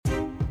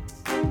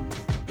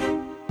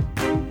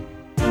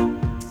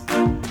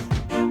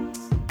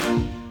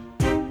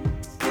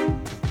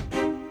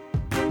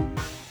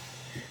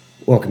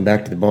Welcome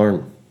back to the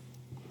barn.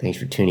 Thanks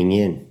for tuning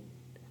in.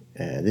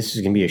 This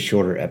is going to be a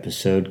shorter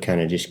episode, kind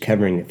of just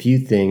covering a few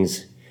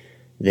things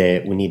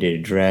that we need to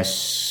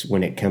address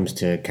when it comes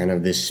to kind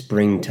of this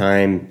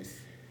springtime.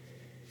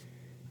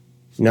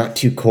 Not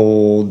too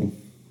cold,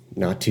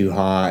 not too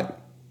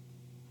hot.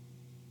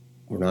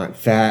 We're not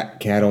fat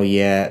cattle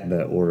yet,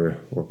 but we're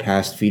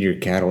past feeder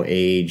cattle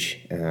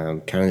age,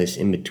 kind of this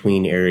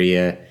in-between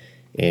area,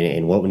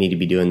 and what we need to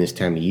be doing this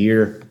time of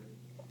year.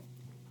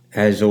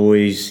 As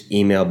always,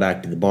 email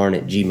back to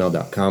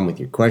thebarn@gmail.com with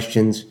your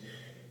questions.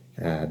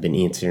 I've been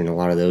answering a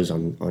lot of those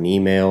on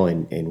email,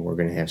 and we're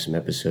going to have some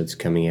episodes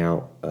coming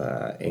out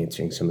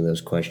answering some of those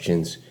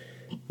questions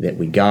that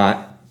we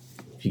got.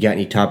 If you got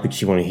any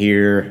topics you want to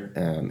hear,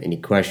 any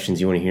questions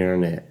you want to hear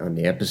on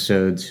the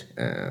episodes,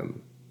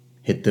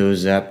 hit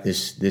those up.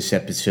 This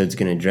episode's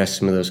going to address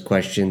some of those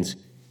questions.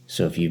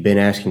 So if you've been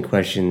asking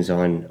questions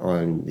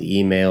on the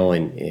email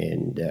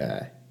and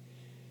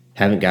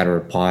haven't got a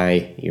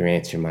reply, your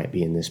answer might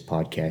be in this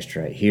podcast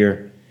right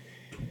here.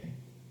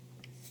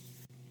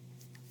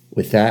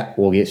 With that,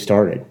 we'll get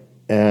started.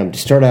 To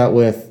start out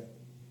with,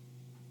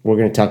 we're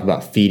going to talk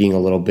about feeding a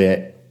little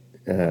bit.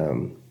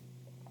 I'm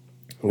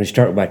going to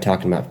start by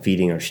talking about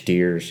feeding our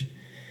steers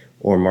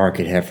or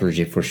market heifers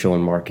if we're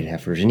showing market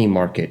heifers. Any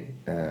market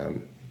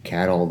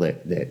cattle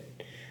that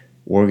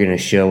we're going to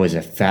show as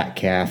a fat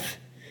calf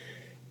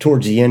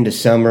towards the end of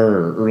summer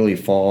or early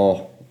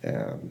fall.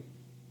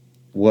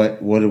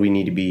 What do we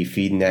need to be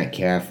feeding that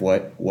calf?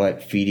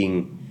 What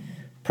feeding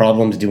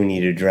problems do we need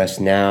to address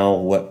now?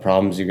 What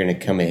problems are going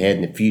to come ahead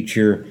in the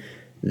future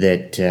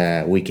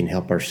that we can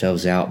help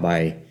ourselves out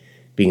by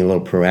being a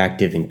little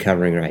proactive and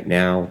covering right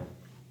now?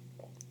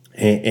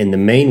 And the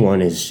main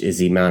one is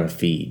the amount of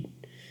feed.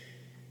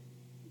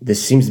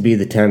 This seems to be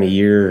the time of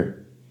year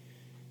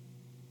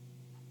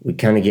we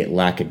kind of get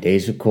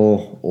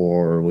lackadaisical,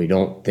 or we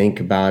don't think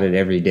about it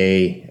every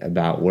day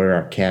about where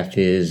our calf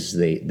is.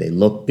 They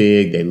look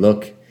big, they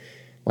look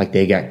like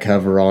they got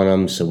cover on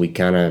them, so we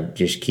kind of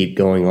just keep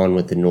going on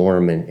with the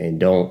norm and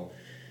don't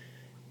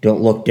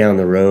look down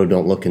the road,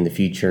 don't look in the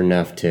future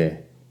enough to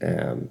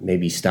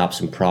maybe stop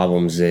some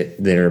problems that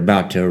are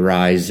about to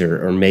arise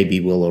or maybe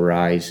will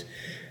arise.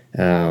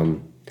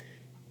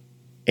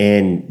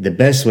 And the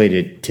best way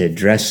to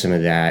address some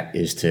of that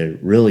is to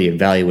really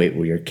evaluate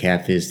where your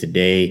calf is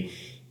today,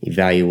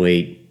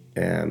 evaluate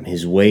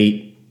his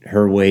weight,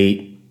 her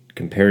weight,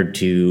 compared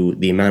to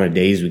the amount of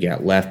days we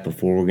got left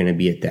before we're going to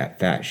be at that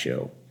fat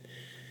show.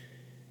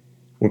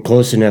 We're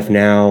close enough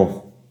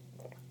now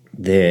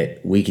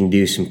that we can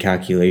do some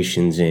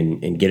calculations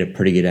and get a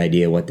pretty good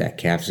idea what that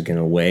calf is going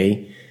to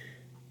weigh.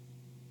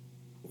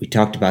 We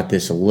talked about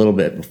this a little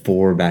bit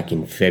before, back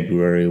in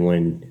February,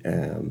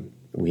 when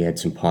we had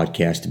some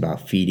podcast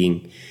about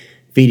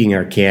feeding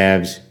our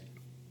calves,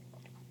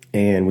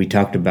 and we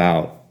talked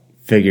about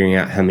figuring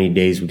out how many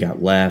days we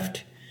got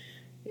left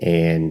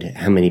and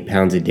how many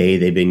pounds a day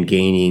they've been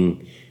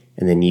gaining,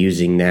 and then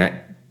using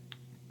that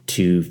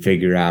to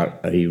figure out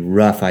a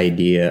rough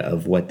idea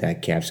of what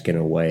that calf's going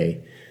to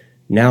weigh.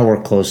 Now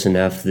we're close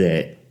enough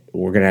that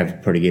we're going to have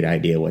a pretty good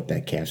idea what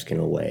that calf's going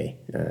to weigh.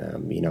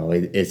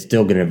 It's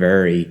still going to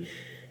vary,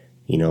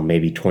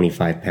 maybe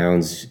 25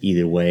 pounds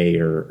either way,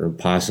 or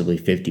possibly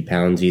 50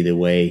 pounds either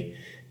way,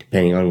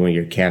 depending on when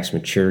your calf's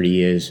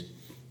maturity is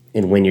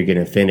and when you're going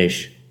to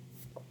finish.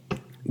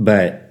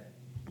 But,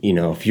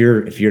 if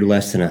you're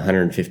less than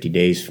 150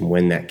 days from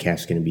when that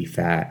calf's going to be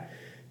fat,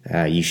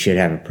 you should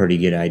have a pretty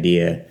good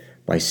idea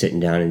by sitting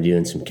down and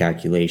doing some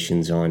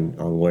calculations on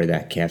where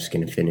that calf's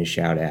going to finish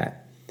out at.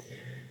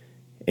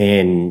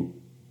 And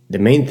the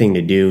main thing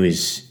to do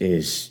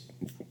is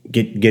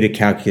get a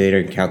calculator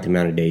and count the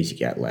amount of days you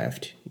got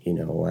left. You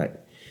know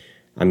what?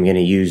 I'm going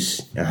to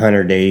use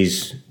 100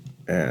 days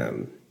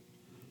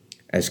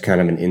as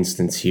kind of an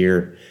instance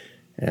here.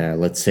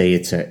 Let's say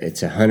it's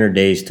 100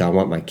 days till I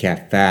want my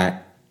calf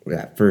fat.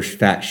 That first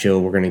fat show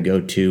we're going to go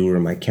to, or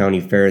my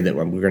county fair that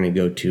we're going to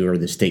go to, or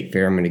the state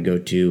fair I'm going to go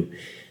to,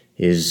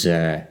 is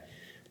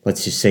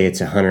let's just say it's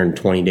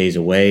 120 days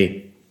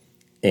away.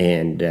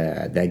 And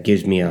that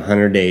gives me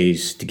 100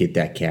 days to get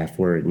that calf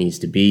where it needs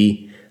to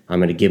be. I'm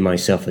going to give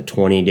myself a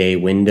 20-day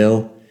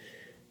window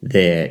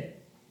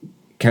that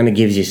kind of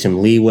gives you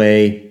some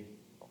leeway,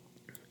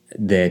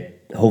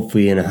 that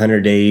hopefully in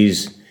 100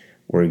 days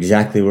we're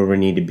exactly where we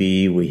need to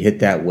be. We hit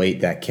that weight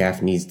that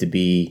calf needs to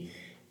be,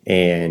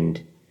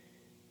 and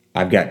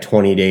I've got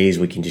 20 days.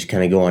 We can just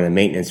kind of go on a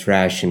maintenance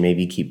ration,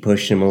 maybe keep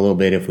pushing him a little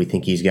bit if we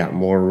think he's got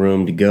more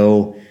room to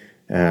go.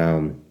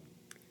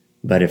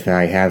 But if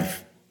I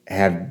have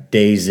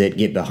days that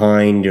get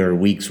behind, or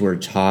weeks where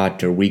it's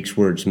hot, or weeks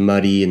where it's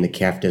muddy and the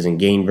calf doesn't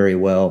gain very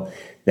well,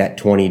 that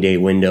 20-day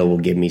window will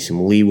give me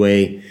some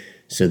leeway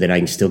so that I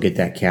can still get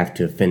that calf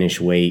to a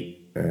finished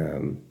weight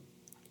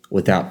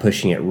without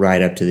pushing it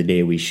right up to the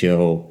day we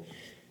show,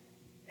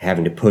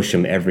 having to push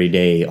them every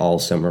day all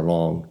summer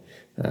long.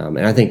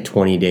 And I think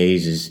 20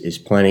 days is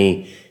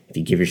plenty. If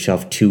you give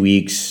yourself 2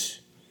 weeks,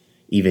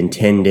 even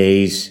 10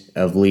 days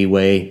of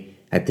leeway,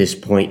 at this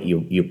point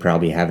you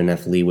probably have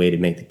enough leeway to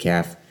make the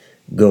calf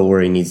go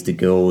where he needs to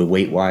go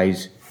weight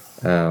wise.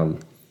 Well,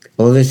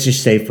 let's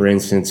just say, for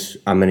instance,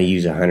 I'm going to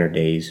use 100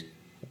 days,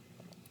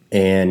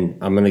 and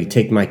I'm going to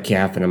take my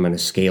calf and I'm going to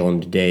scale him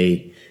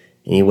today,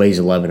 and he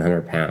weighs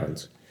 1,100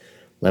 pounds.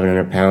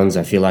 1,100 pounds,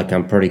 I feel like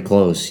I'm pretty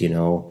close,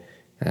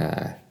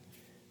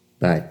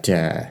 but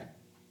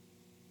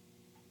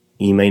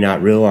you may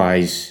not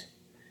realize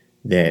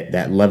that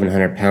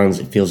 1,100 pounds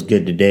that feels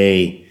good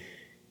today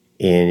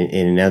in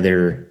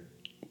another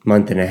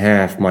month and a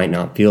half might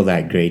not feel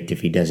that great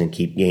if he doesn't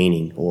keep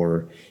gaining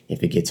or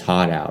if it gets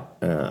hot out.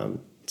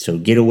 So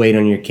get a weight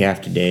on your calf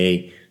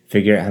today.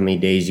 Figure out how many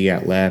days you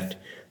got left.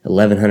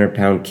 1,100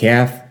 pound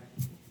calf,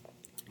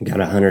 got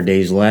 100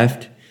 days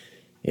left.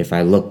 If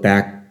I look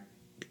back,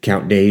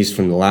 count days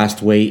from the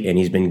last weight, and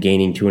he's been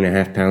gaining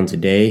 2.5 pounds a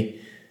day,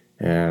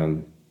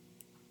 and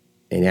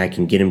I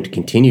can get him to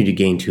continue to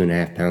gain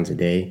 2.5 pounds a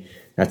day,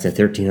 that's a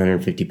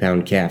 1,350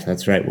 pound calf.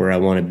 That's right where I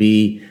want to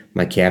be.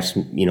 My calf's,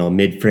 a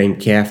mid-frame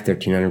calf,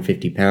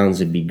 1,350 pounds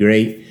would be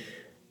great.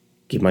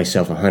 Give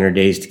myself 100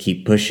 days to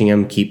keep pushing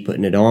him, keep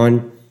putting it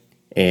on,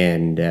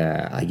 and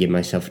I give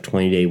myself a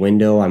 20-day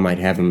window. I might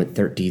have him at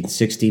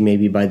 1,360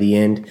 maybe by the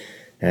end,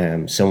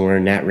 somewhere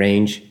in that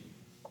range.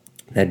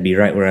 That'd be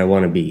right where I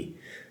want to be.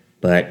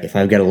 But if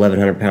I've got a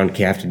 1,100 pound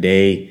calf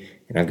today,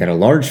 and I've got a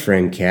large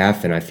frame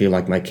calf, and I feel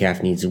like my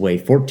calf needs to weigh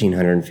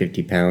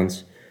 1,450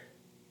 pounds,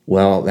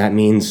 well, that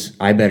means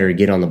I better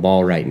get on the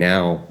ball right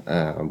now.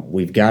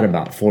 We've got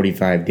about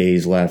 45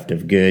 days left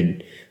of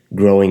good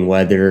growing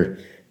weather,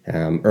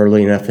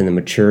 early enough in the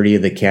maturity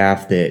of the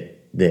calf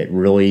that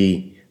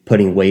really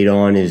putting weight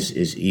on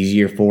is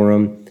easier for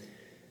him,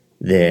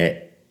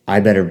 that I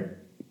better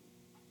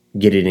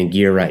get it in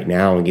gear right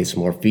now and get some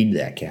more feed to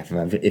that calf.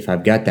 If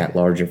I've got that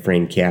larger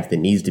frame calf that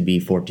needs to be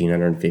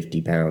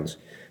 1,450 pounds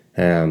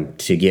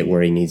to get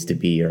where he needs to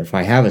be, or if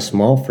I have a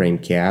small frame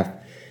calf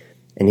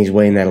and he's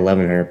weighing that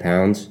 1,100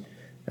 pounds,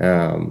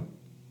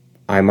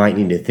 I might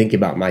need to think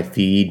about my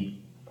feed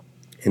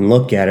and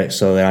look at it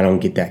so that I don't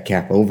get that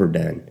calf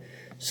overdone,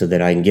 so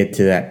that I can get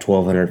to that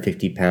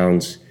 1,250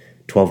 pounds,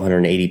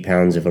 1,280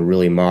 pounds of a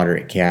really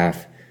moderate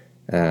calf,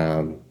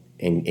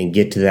 and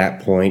get to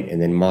that point and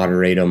then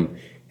moderate them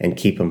and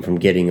keep them from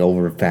getting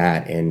over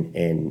fat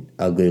and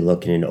ugly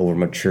looking and over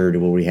mature to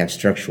where we have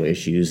structural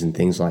issues and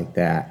things like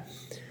that.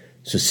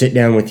 So sit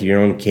down with your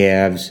own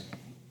calves,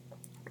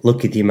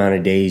 look at the amount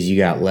of days you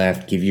got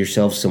left, give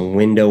yourself some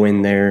window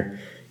in there.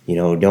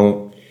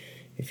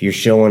 If you're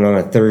showing on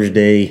a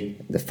Thursday,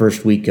 the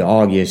first week of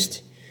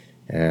August,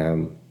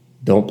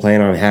 don't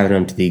plan on having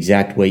them to the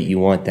exact weight you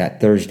want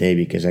that Thursday,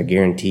 because I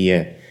guarantee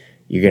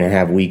you're going to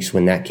have weeks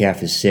when that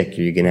calf is sick,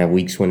 or you're going to have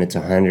weeks when it's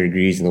 100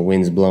 degrees and the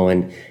wind's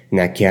blowing and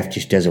that calf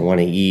just doesn't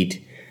want to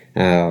eat.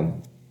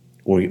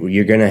 Or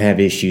you're going to have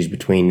issues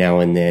between now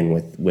and then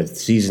with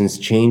seasons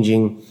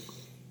changing,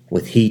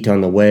 with heat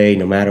on the way,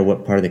 no matter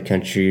what part of the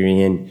country you're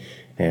in,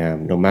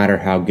 no matter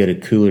how good a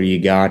cooler you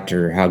got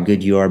or how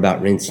good you are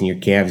about rinsing your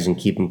calves and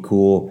keep them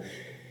cool,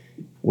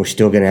 we're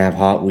still going to have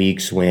hot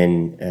weeks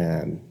when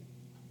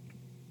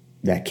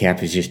that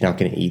calf is just not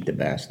going to eat the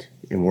best.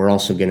 And we're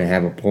also going to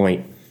have a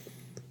point.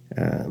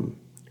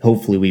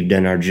 Hopefully we've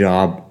done our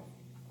job.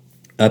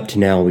 Up to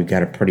now, we've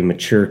got a pretty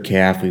mature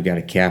calf. We've got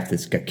a calf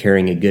that's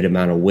carrying a good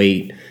amount of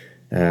weight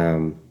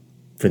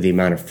for the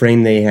amount of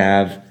frame they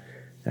have,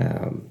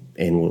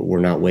 and we're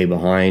not way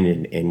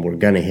behind, and we're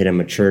going to hit a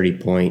maturity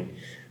point.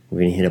 We're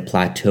going to hit a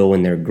plateau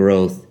in their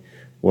growth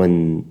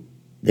when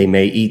they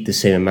may eat the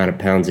same amount of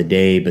pounds a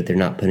day, but they're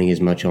not putting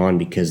as much on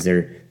because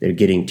they're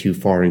getting too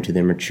far into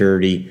their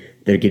maturity.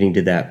 They're getting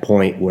to that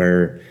point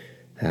where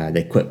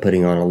they quit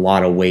putting on a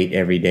lot of weight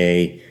every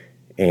day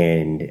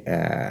and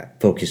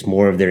focus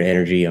more of their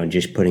energy on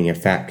just putting a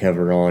fat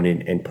cover on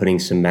and putting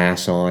some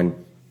mass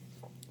on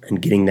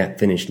and getting that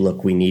finished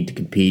look we need to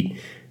compete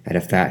at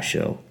a fat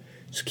show.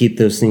 So keep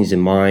those things in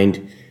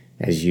mind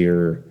as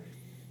you're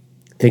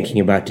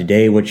thinking about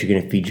today, what you're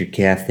going to feed your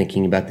calf,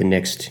 thinking about the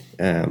next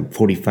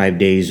 45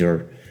 days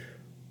are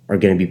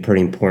going to be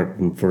pretty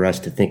important for us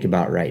to think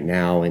about right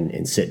now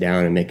and sit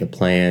down and make a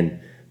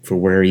plan for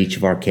where each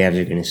of our calves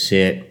are going to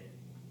sit,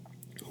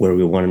 where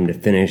we want them to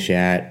finish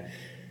at.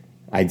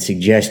 I'd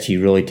suggest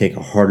you really take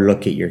a hard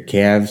look at your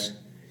calves.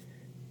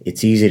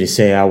 It's easy to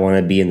say I want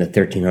to be in the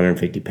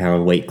 1,350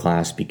 pound weight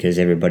class because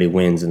everybody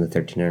wins in the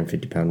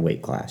 1,350 pound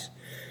weight class.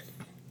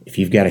 If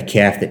you've got a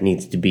calf that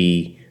needs to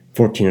be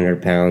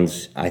 1,400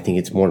 pounds, I think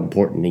it's more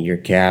important that your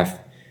calf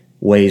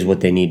weighs what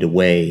they need to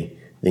weigh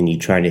than you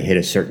trying to hit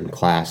a certain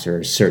class or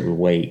a certain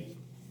weight.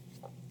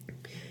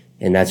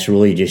 And that's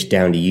really just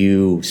down to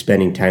you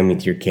spending time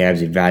with your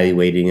calves,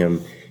 evaluating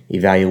them,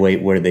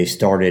 evaluate where they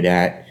started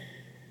at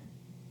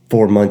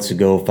 4 months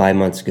ago, 5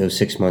 months ago,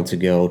 6 months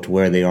ago to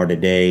where they are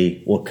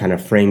today, what kind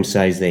of frame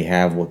size they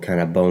have, what kind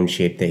of bone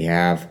shape they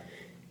have,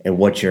 and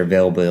what your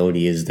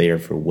availability is there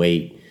for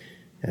weight.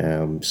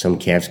 Some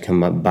calves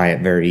come up by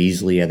it very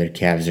easily. Other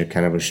calves are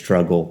kind of a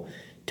struggle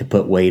to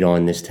put weight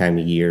on this time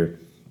of year.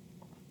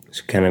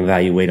 So kind of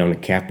evaluate on a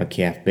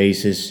calf-by-calf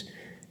basis.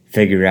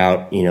 Figure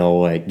out,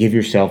 give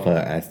yourself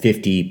a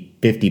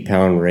 50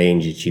 pound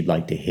range that you'd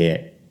like to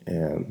hit.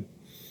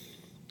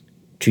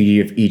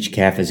 Treat each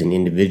calf as an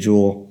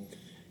individual.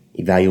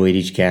 Evaluate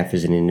each calf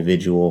as an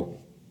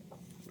individual.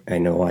 I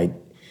know I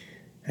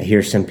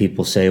hear some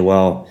people say,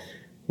 well,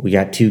 we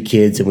got 2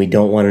 kids and we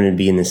don't want them to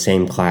be in the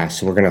same class,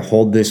 so we're going to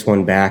hold this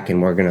one back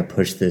and we're going to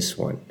push this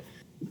one.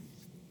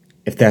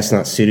 If that's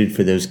not suited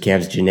for those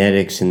calves'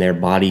 genetics and their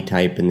body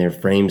type and their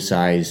frame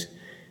size,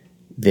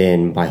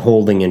 then by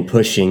holding and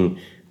pushing,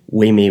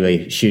 we may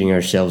be shooting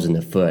ourselves in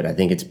the foot. I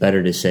think it's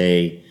better to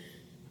say,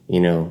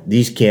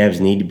 these calves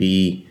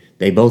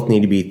they both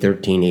need to be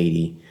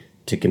 1380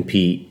 to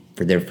compete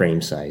for their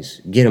frame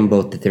size. Get them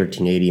both to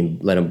 1380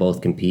 and let them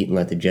both compete and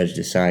let the judge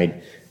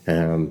decide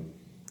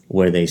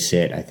where they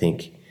sit. I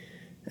think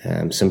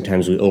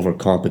sometimes we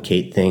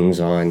overcomplicate things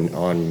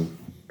on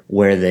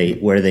where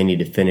they need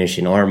to finish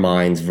in our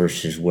minds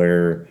versus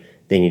where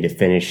they need to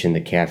finish in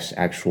the calf's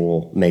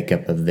actual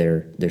makeup of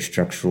their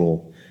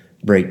structural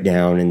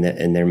breakdown and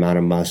their amount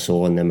of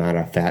muscle and the amount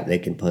of fat they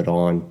can put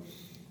on.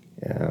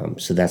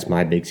 So that's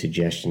my big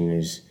suggestion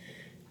is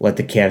let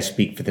the calves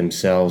speak for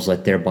themselves.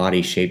 Let their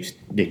body shapes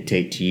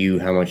dictate to you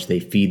how much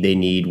feed they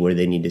need, where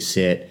they need to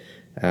sit.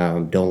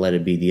 Don't let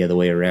it be the other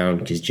way around,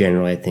 because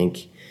generally I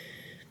think,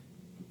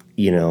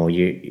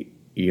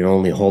 you're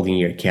only holding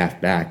your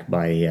calf back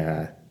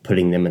by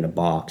putting them in a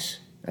box.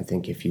 I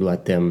think if you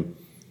let them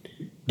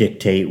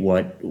dictate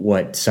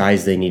what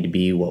size they need to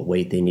be, what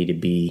weight they need to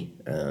be,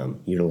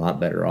 you're a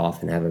lot better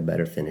off and have a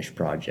better finished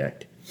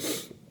project.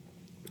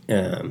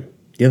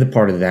 The other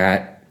part of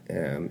that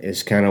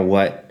is kind of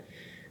what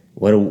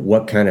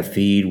kind of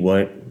feed,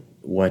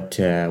 what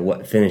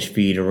finished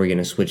feed are we going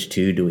to switch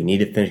to? Do we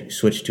need to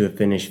switch to a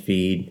finished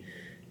feed?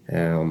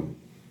 And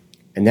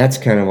that's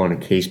kind of on a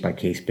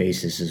case-by-case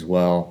basis as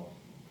well.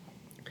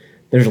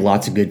 There's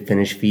lots of good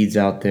finished feeds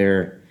out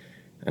there.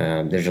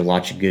 There's a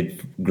lot of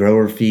good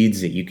grower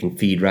feeds that you can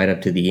feed right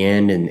up to the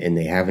end, and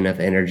they have enough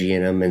energy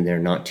in them, and they're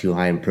not too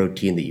high in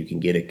protein that you can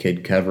get a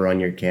good cover on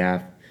your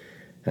calf.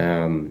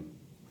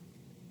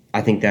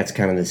 I think that's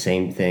kind of the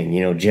same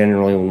thing.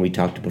 Generally when we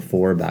talked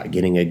before about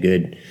getting a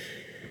good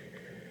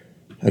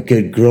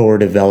grower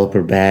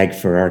developer bag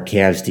for our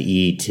calves to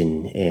eat,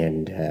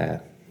 and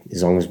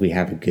as long as we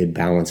have a good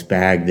balanced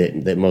bag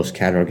that most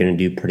cattle are going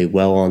to do pretty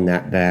well on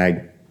that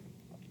bag,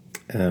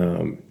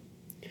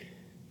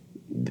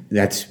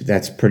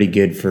 that's pretty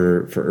good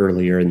for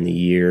earlier in the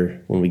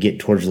year. When we get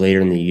towards later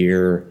in the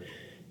year,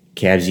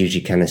 calves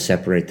usually kind of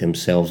separate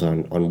themselves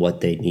on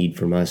what they need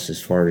from us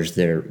as far as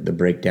the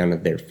breakdown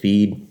of their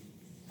feed.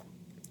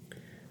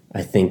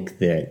 I think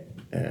that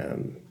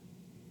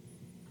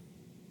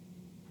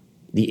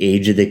the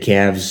age of the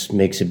calves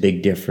makes a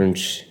big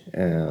difference.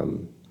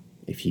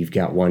 If you've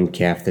got one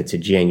calf that's a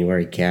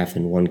January calf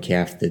and one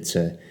calf that's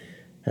a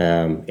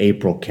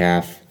April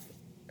calf,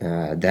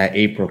 that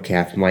April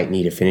calf might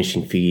need a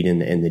finishing feed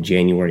and the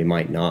January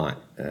might not.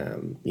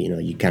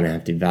 You kind of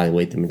have to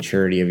evaluate the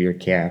maturity of your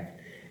calf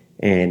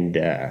and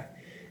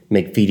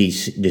make feeding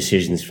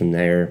decisions from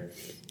there.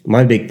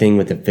 My big thing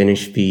with the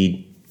finished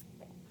feed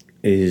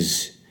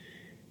is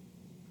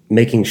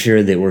making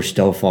sure that we're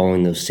still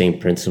following those same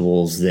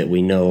principles that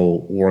we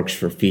know works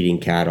for feeding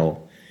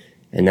cattle.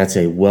 And that's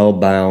a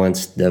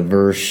well-balanced,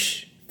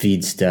 diverse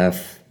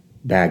feedstuff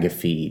bag of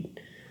feed.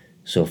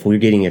 So if we're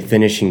getting a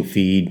finishing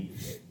feed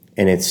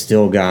and it's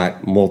still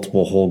got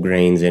multiple whole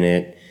grains in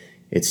it,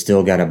 it's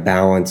still got a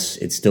balance,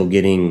 it's still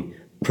getting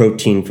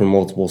protein from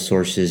multiple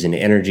sources and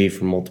energy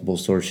from multiple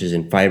sources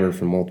and fiber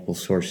from multiple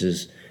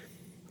sources,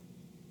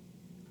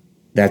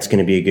 that's going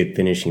to be a good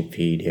finishing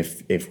feed.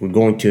 If we're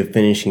going to a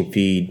finishing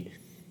feed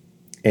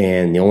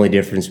and the only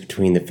difference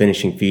between the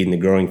finishing feed and the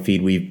growing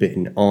feed we've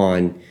been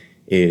on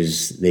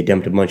is they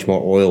dumped a bunch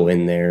more oil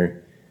in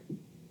there,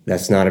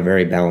 that's not a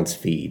very balanced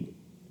feed.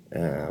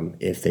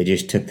 If they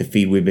just took the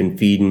feed we've been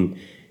feeding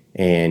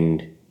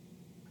and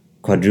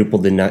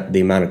quadrupled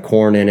the amount of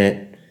corn in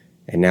it,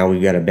 and now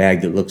we've got a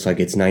bag that looks like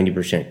it's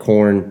 90%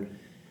 corn,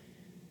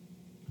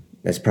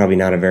 that's probably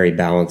not a very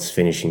balanced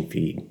finishing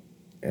feed.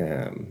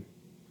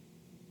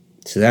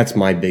 So that's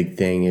my big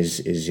thing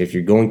is if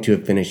you're going to a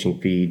finishing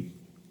feed,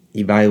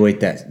 evaluate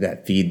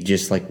that feed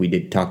just like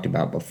we talked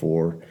about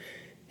before,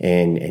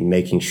 and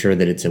making sure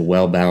that it's a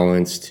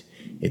well-balanced,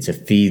 it's a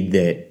feed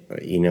that,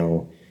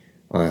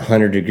 on a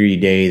 100-degree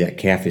day, that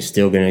calf is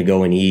still going to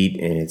go and eat,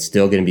 and it's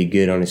still going to be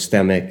good on his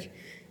stomach.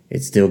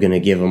 It's still going to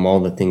give him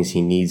all the things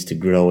he needs to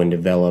grow and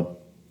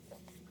develop.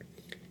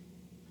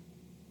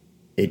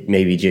 It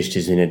maybe just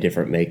is in a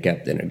different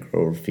makeup than a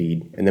grower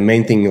feed. And the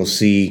main thing you'll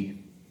see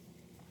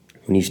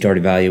when you start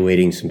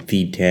evaluating some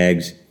feed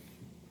tags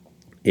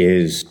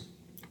is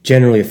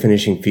generally a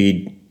finishing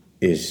feed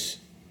is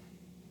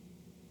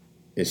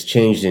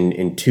changed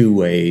in 2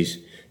 ways,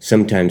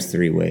 sometimes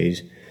 3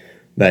 ways.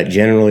 But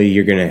generally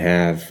you're going to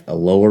have a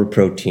lower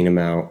protein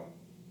amount,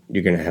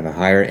 you're going to have a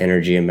higher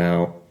energy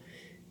amount,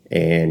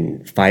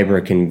 and fiber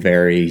can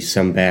vary.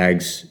 Some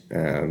bags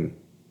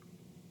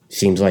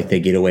seems like they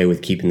get away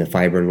with keeping the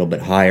fiber a little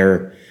bit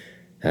higher.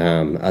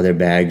 Other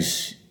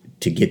bags,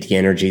 to get the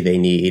energy they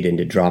need and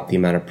to drop the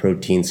amount of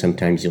protein,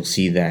 sometimes you'll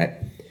see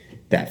that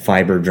that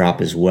fiber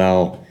drop as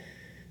well.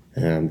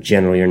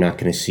 Generally, you're not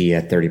going to see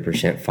a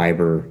 30%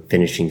 fiber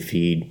finishing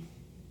feed,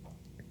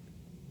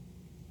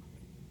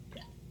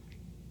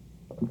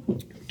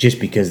 just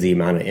because the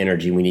amount of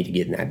energy we need to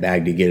get in that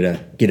bag to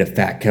get a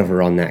fat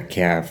cover on that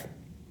calf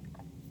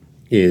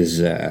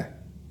is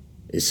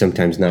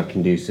sometimes not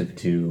conducive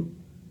to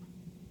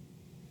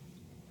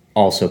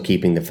also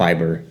keeping the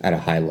fiber at a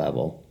high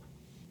level.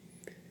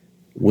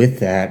 With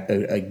that,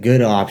 a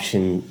good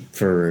option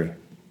for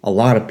a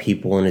lot of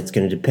people, and it's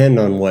going to depend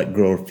on what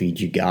grower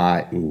feed you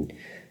got and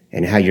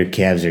how your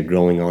calves are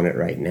growing on it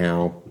right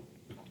now.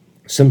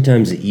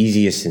 Sometimes the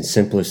easiest and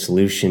simplest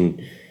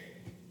solution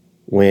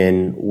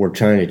when we're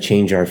trying to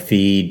change our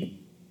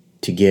feed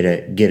to get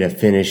a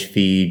finished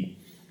feed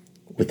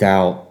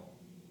without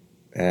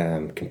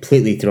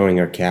completely throwing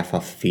our calf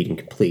off the feed and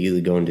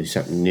completely going to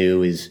something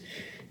new is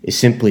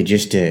simply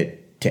just to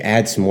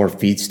add some more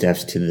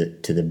feedstuffs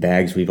to the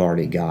bags we've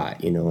already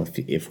got.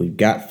 If we've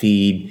got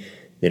feed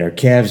that our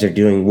calves are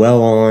doing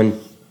well on,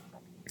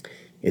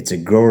 it's a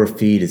grower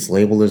feed, it's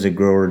labeled as a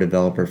grower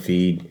developer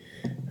feed,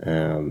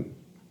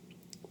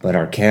 but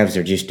our calves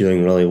are just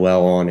doing really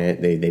well on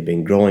it. They've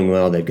been growing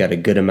well. They've got a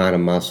good amount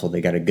of muscle.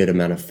 They got a good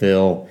amount of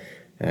fill.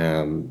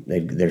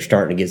 They're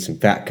starting to get some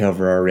fat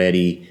cover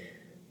already.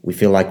 We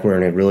feel like we're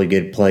in a really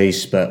good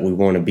place, but we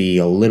want to be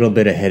a little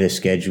bit ahead of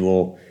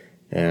schedule.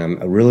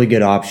 A really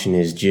good option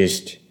is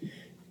just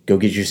go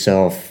get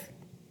yourself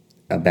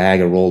a bag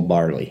of rolled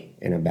barley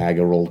and a bag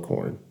of rolled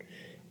corn,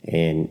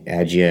 and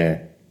add you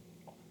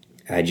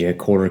a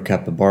quarter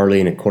cup of barley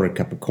and a quarter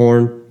cup of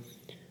corn.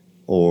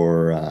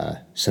 Or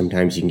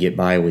sometimes you can get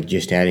by with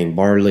just adding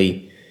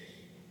barley.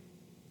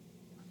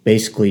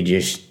 Basically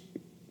just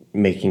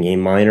making a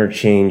minor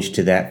change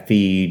to that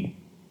feed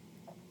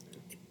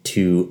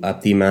to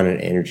up the amount of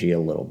energy a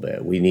little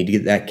bit. We need to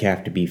get that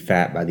calf to be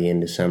fat by the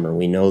end of summer.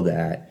 We know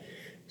that.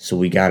 So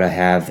we got to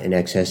have an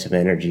excess of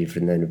energy for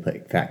them to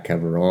put fat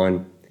cover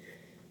on.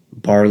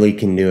 Barley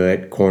can do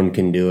it. Corn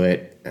can do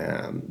it.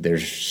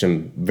 There's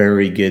some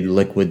very good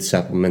liquid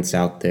supplements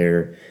out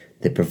there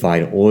that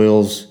provide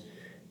oils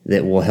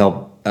that will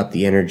help up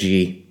the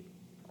energy.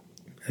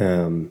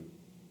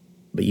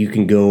 But you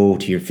can go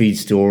to your feed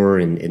store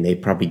and they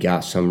probably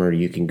got some, or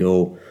you can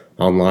go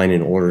online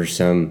and order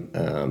some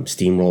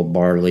steam-rolled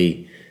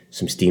barley,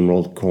 some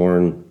steam-rolled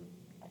corn,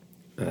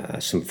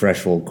 some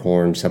fresh-rolled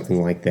corn,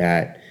 something like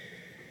that.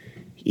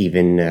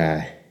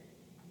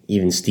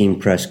 Even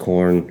steam-pressed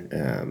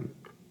corn,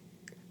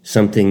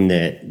 something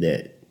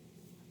that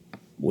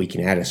we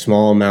can add a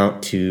small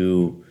amount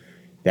to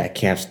that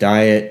calf's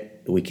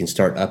diet. We can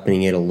start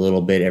upping it a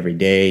little bit every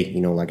day.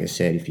 Like I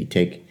said, if you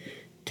take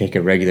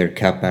a regular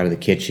cup out of the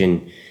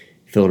kitchen,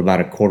 fill it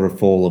about a quarter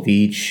full of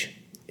each,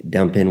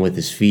 dump in with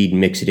his feed,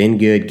 mix it in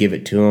good, give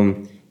it to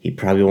him. He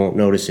probably won't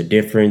notice a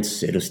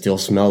difference. It'll still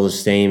smell the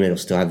same. It'll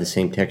still have the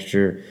same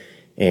texture.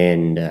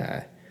 And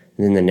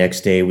then the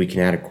next day we can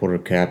add a quarter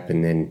cup,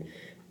 and then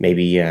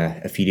maybe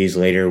a few days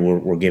later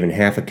we're giving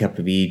half a cup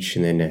of each,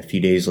 and then a few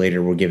days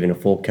later we're giving a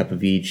full cup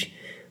of each.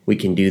 We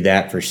can do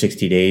that for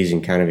 60 days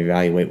and kind of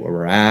evaluate where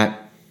we're at.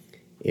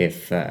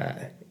 If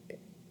we're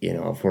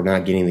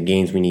not getting the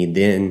gains we need,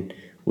 then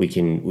we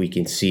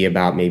can see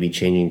about maybe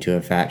changing to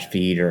a fat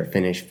feed or a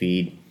finished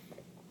feed.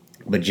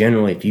 But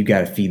generally, if you've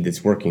got a feed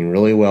that's working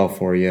really well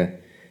for you,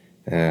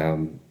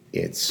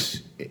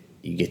 it's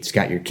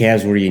got your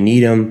calves where you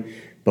need them.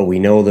 But we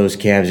know those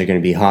calves are going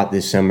to be hot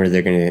this summer.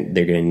 They're going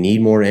to need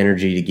more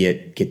energy to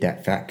get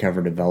that fat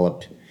cover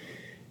developed.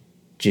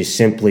 Just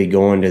simply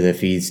going to the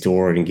feed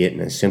store and getting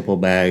a simple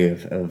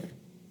bag of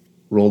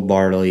rolled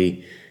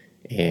barley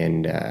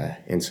and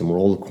some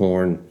rolled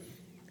corn.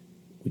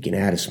 We can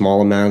add a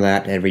small amount of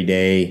that every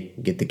day,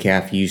 get the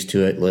calf used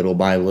to it little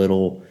by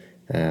little.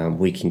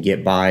 We can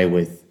get by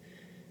with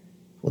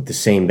the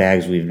same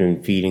bags we've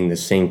been feeding, the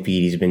same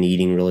feed he's been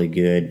eating really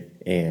good,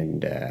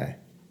 and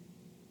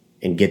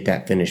get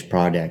that finished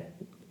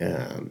product.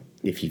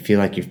 If you feel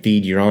like your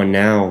feed you're on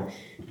now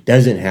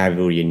doesn't have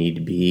where you need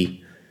to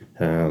be,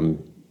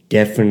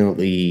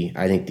 definitely,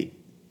 I think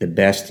the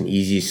best and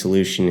easiest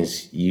solution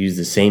is use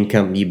the same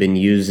company you've been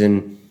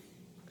using,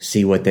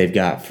 see what they've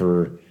got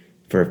for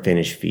a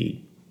finished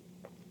feed.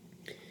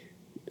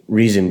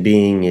 Reason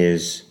being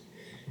is,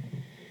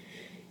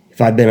 if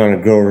I've been on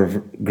a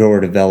grower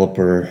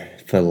developer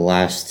for the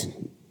last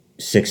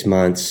 6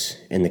 months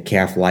and the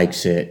calf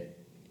likes it,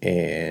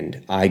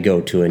 and I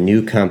go to a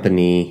new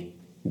company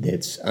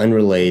that's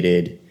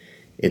unrelated,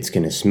 it's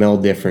going to smell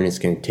different, it's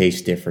going to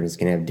taste different, it's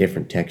going to have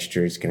different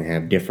texture, it's going to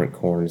have different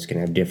corn, it's going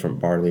to have different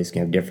barley, it's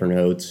going to have different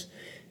oats.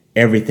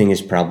 Everything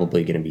is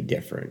probably going to be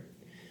different.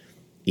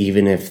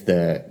 Even if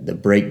the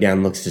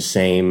breakdown looks the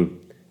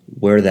same,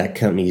 where that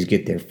companies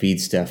get their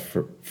feed stuff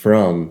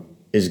from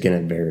is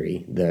going to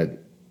vary. The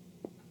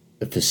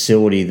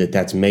facility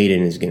that's made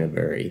in is going to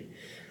vary.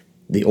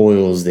 The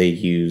oils they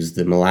use,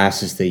 the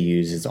molasses they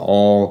use, is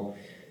all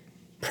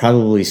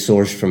probably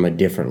sourced from a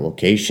different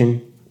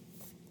location.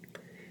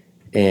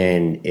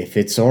 And if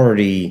it's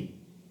already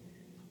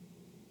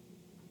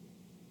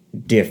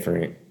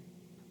different,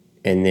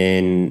 and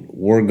then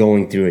we're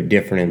going through a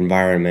different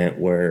environment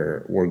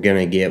where we're going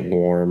to get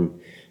warm,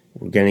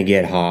 we're going to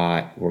get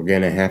hot, we're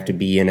going to have to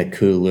be in a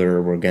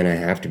cooler, we're going to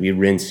have to be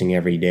rinsing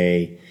every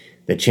day,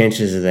 the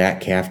chances of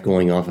that calf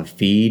going off a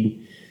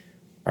feed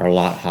are a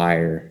lot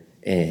higher.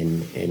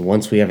 And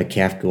once we have a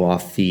calf go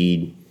off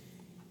feed,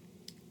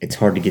 it's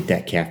hard to get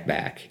that calf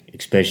back,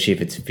 especially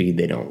if it's a feed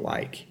they don't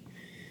like.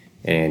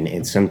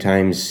 And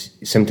sometimes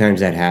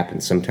that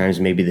happens. Sometimes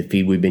maybe the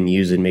feed we've been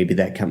using, maybe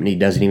that company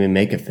doesn't even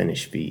make a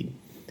finished feed.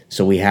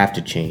 So we have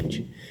to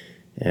change.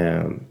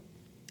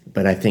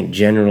 But I think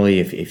generally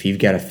if you've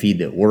got a feed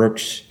that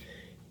works,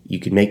 you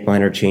can make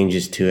minor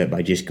changes to it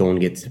by just going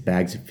and get some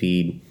bags of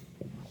feed,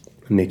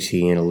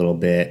 mixing in a little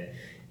bit.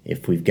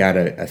 If we've got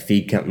a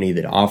feed company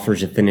that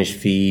offers a finished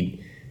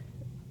feed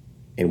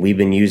and we've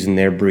been using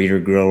their breeder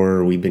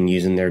grower, we've been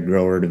using their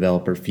grower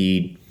developer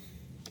feed,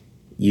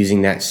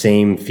 using that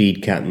same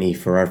feed company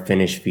for our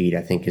finished feed,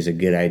 I think is a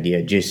good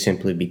idea, just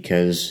simply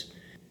because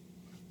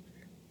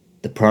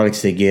the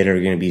products they get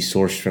are going to be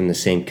sourced from the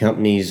same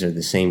companies or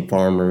the same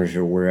farmers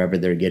or wherever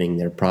they're getting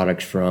their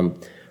products from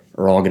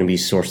are all going to be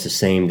sourced the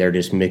same. They're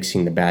just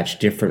mixing the batch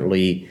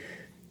differently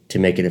to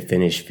make it a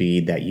finished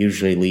feed. That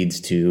usually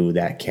leads to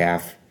that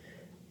calf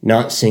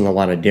not seeing a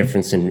lot of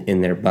difference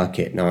in their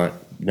bucket, not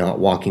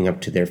walking up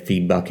to their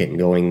feed bucket and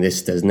going,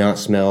 this does not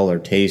smell or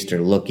taste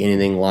or look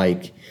anything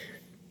like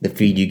the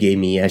feed you gave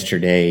me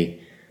yesterday.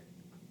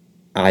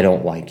 I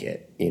don't like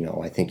it.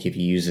 I think if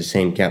you use the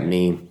same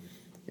company,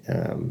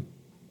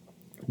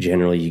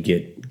 generally you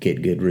get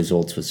good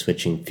results with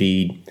switching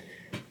feed.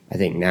 I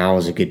think now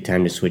is a good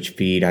time to switch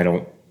feed.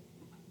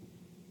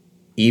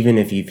 Even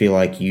if you feel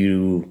like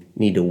you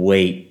need to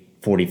wait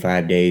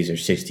 45 days or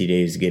 60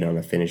 days to get on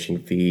a finishing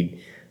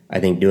feed, I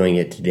think doing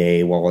it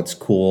today while it's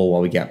cool, while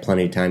we got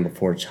plenty of time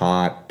before it's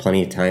hot,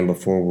 plenty of time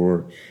before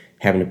we're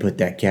having to put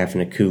that calf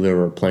in a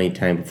cooler, or plenty of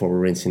time before we're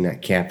rinsing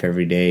that calf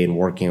every day and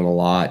working them a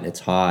lot and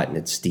it's hot and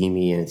it's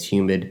steamy and it's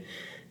humid,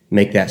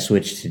 make that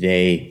switch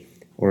today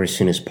or as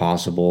soon as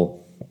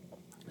possible,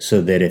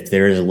 so that if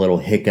there is a little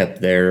hiccup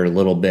there, a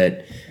little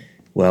bit,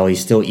 well, he's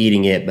still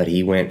eating it, but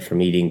he went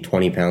from eating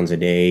 20 pounds a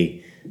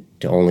day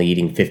to only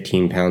eating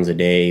 15 pounds a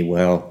day.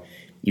 Well,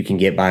 you can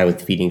get by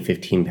with feeding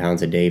 15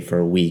 pounds a day for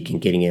a week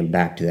and getting him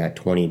back to that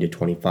 20 to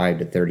 25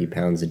 to 30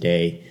 pounds a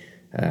day.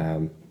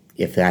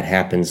 If that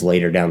happens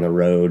later down the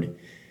road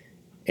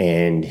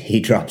and he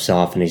drops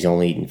off and he's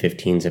only eating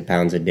 15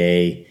 pounds a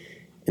day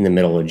in the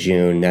middle of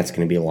June, that's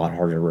going to be a lot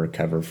harder to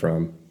recover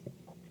from.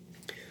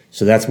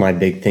 So that's my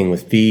big thing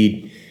with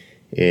feed,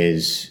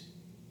 is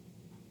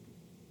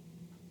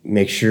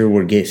make sure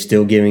we're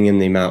still giving him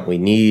the amount we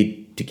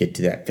need to get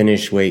to that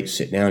finished weight.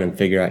 Sit down and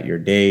figure out your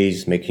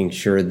days, making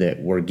sure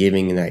that we're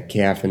giving that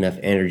calf enough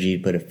energy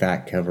to put a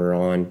fat cover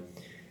on.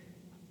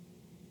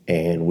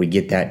 And we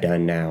get that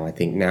done now. I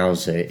think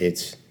now's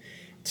it's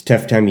a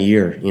tough time of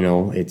year.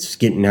 It's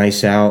getting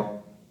nice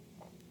out.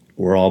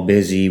 We're all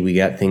busy. We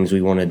got things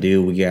we want to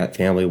do. We got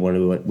family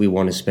we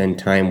want to spend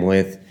time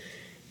with.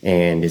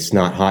 And it's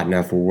not hot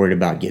enough. We're worried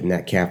about getting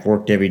that calf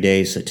worked every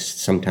day. So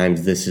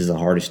sometimes this is the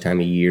hardest time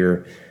of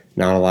year.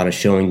 Not a lot of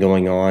showing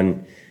going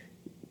on.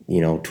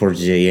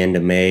 Towards the end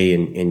of May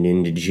and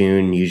into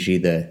June, usually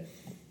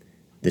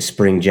the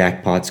spring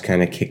jackpots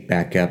kind of kick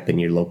back up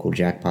and your local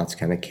jackpots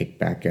kind of kick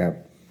back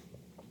up.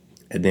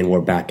 And then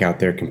we're back out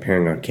there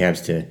comparing our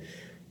calves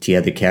to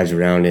other calves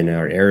around in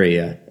our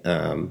area.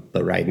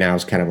 But right now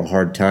it's kind of a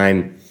hard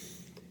time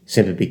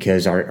simply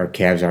because our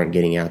calves aren't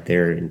getting out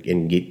there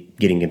and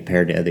getting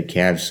compared to other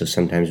calves. So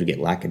sometimes we get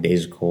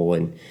lackadaisical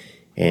and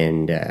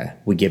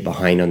we get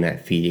behind on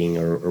that feeding,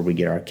 or we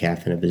get our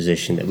calf in a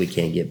position that we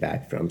can't get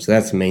back from. So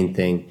that's the main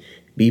thing.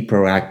 Be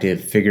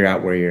proactive, figure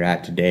out where you're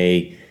at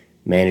today,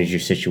 manage your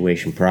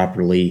situation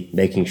properly,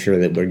 making sure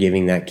that we're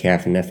giving that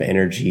calf enough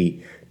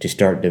energy to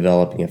start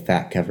developing a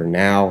fat cover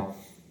now.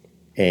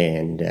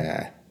 And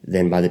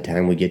then by the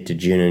time we get to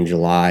June and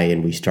July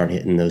and we start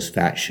hitting those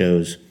fat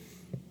shows,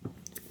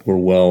 we're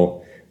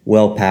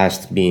well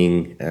past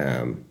being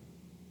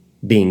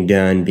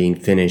done, being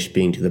finished,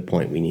 being to the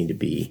point we need to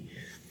be.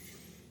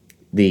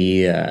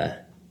 The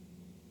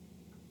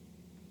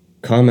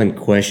common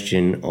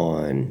question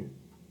on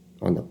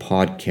the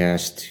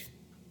podcast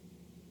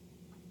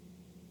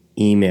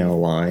email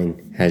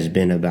line has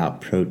been about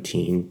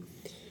protein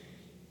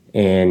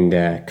and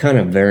kind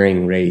of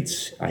varying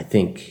rates. I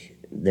think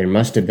there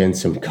must have been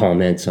some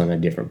comments on a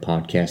different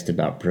podcast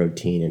about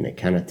protein, and it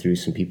kind of threw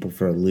some people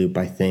for a loop,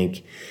 I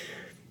think.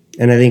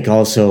 And I think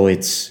also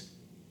it's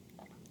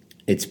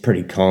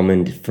pretty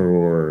common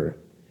for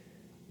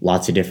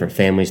lots of different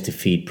families to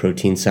feed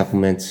protein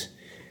supplements.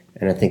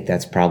 And I think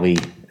that's probably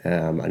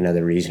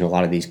another reason a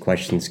lot of these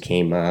questions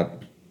came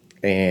up.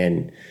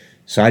 And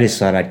so I just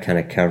thought I'd kind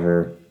of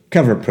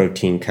cover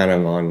protein kind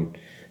of on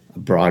a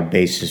broad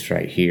basis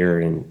right here,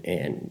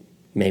 and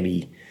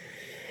maybe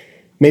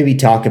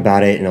talk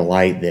about it in a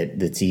light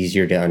that's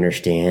easier to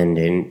understand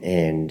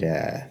and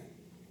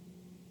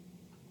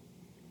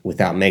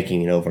without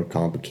making it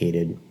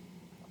overcomplicated.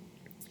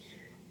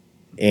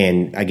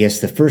 And I guess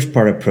the first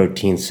part of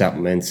protein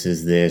supplements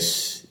is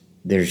this: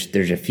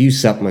 there's a few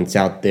supplements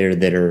out there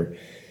that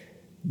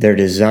they're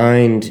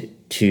designed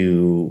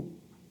to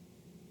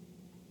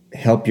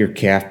help your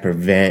calf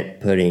prevent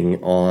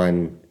putting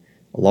on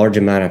a large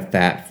amount of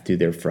fat through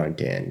their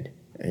front end,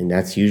 and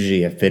that's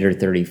usually a Fitter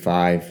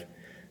 35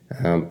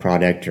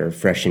 product or a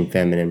Fresh and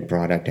Feminine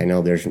product. I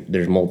know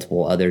there's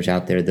multiple others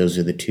out there. Those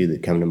are the two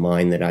that come to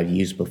mind that I've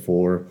used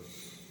before.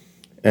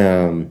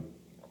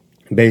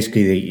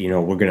 Basically,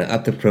 we're going to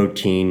up the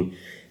protein.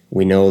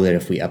 We know that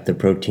if we up the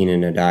protein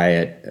in a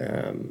diet,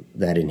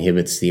 that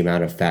inhibits the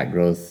amount of fat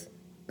growth,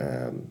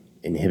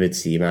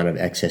 inhibits the amount of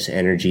excess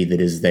energy that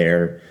is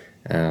there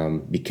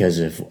because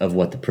of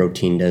what the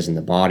protein does in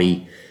the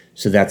body.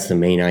 So that's the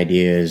main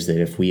idea, is that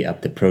if we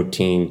up the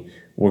protein,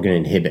 we're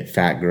going to inhibit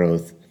fat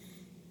growth.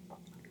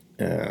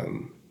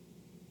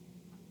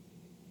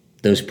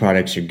 Those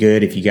products are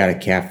good if you got a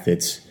calf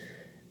that's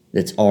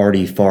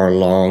already far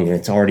along and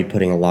it's already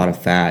putting a lot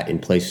of fat in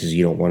places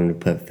you don't want them to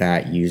put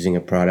fat. Using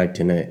a product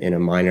in a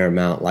minor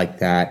amount like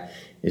that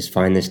is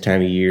fine this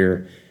time of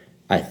year.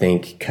 I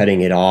think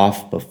cutting it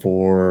off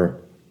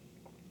before,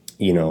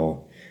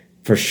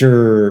 for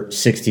sure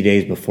 60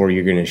 days before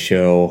you're going to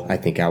show, I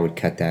think I would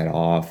cut that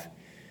off.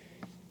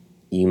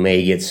 You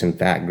may get some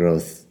fat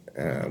growth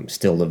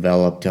still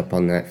developed up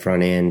on that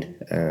front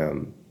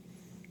end.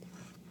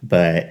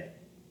 But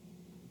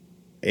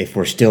if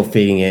we're still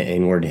feeding it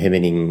and we're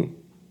inhibiting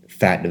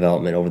fat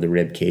development over the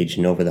rib cage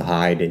and over the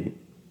hide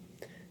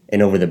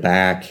and over the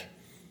back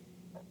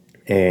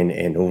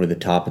and over the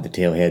top of the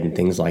tail head and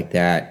things like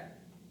that,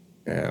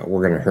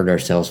 we're going to hurt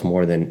ourselves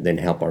more than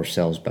help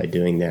ourselves by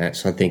doing that.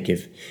 So I think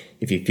if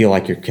you feel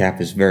like your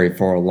calf is very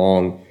far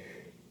along,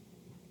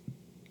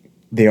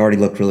 they already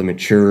look really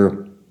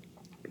mature,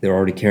 they're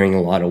already carrying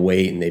a lot of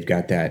weight, and they've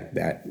got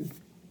that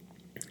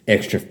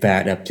extra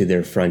fat up to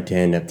their front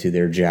end, up to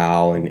their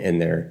jowl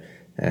and their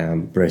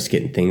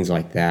brisket and things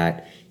like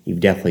that,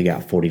 you've definitely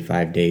got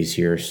 45 days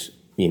here,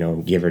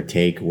 give or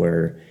take,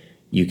 where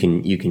you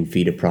can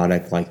feed a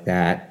product like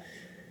that.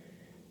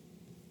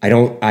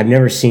 I've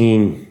never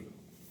seen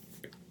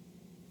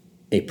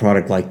a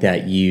product like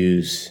that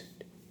used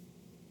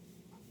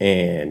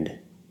and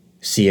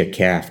see a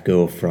calf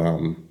go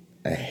from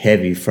a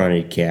heavy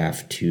fronted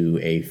calf to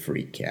a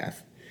freak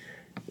calf.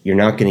 You're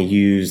not going to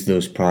use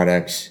those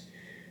products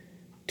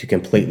to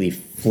completely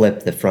flip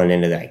the front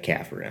end of that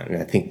calf around.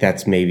 And I think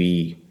that's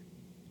maybe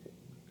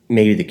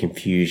the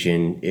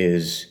confusion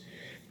is,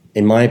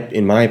 in my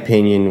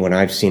opinion, when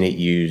I've seen it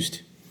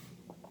used,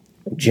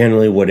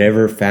 generally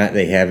whatever fat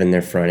they have in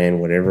their front end,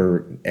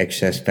 whatever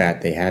excess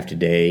fat they have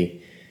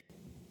today,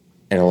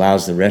 and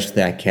allows the rest of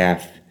that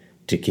calf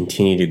to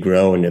continue to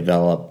grow and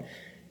develop,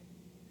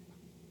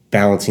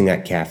 balancing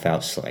that calf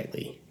out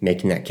slightly,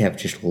 making that calf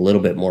just a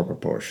little bit more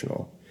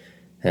proportional.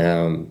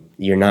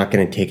 You're not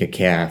going to take a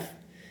calf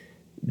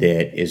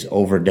that is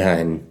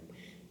overdone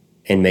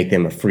and make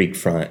them a freak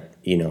front.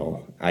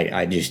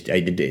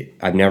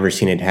 I've never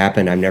seen it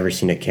happen. I've never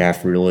seen a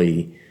calf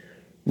really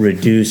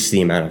reduce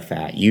the amount of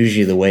fat.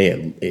 Usually the way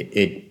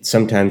it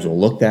sometimes will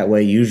look that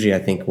way. Usually I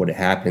think what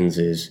happens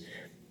is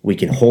we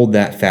can hold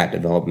that fat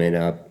development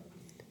up.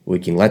 We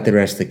can let the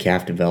rest of the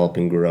calf develop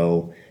and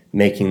grow,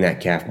 making that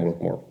calf look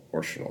more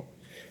proportional.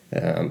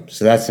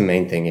 So that's the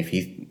main thing. If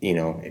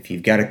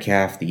you've got a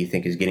calf that you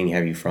think is getting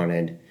heavy front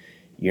end,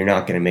 you're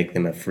not going to make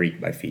them a freak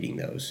by feeding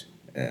those.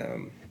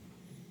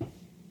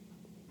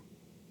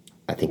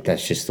 I think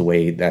that's just the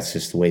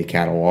way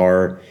cattle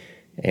are,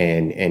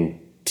 and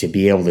to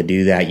be able to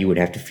do that, you would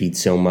have to feed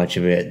so much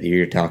of it that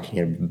you're talking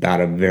about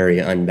a very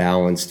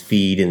unbalanced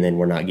feed, and then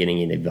we're not getting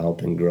any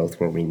development growth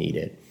where we need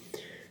it.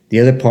 The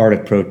other part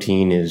of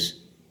protein is,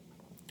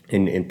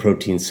 and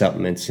protein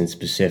supplements in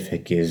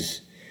specific,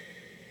 is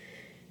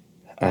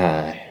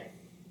for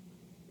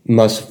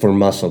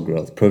muscle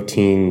growth.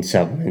 Protein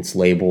supplements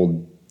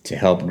labeled to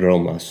help grow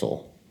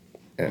muscle.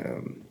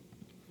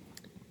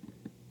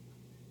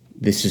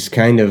 This is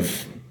kind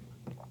of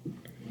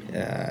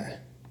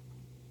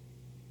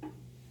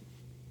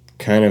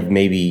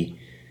maybe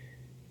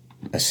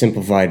a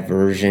simplified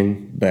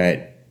version,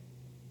 but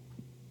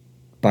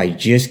by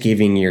just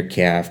giving your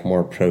calf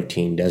more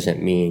protein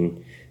doesn't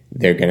mean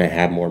they're going to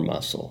have more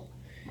muscle.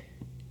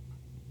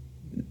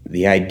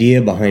 The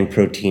idea behind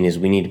protein is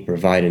we need to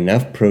provide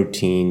enough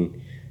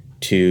protein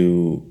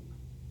to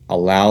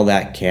allow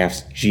that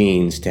calf's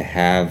genes to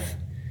have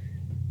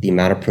the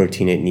amount of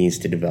protein it needs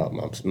to develop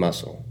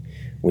muscle.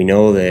 We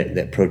know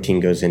that protein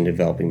goes in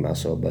developing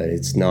muscle, but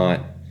it's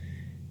not.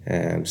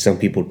 Some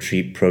people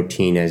treat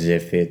protein as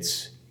if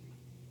it's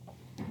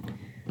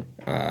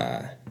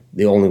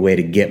the only way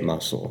to get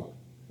muscle.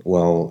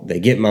 Well, they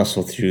get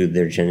muscle through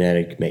their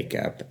genetic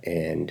makeup,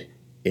 and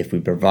if we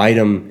provide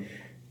them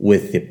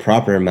with the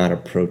proper amount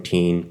of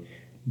protein,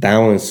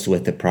 balanced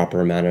with the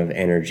proper amount of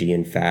energy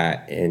and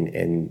fat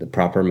and the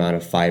proper amount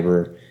of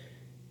fiber,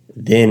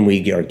 then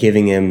we are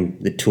giving them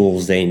the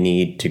tools they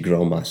need to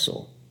grow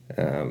muscle.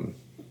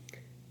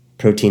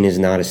 Protein is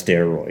not a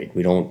steroid.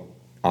 We don't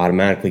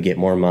automatically get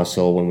more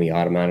muscle when we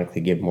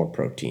automatically give more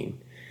protein.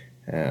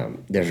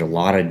 There's a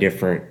lot of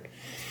different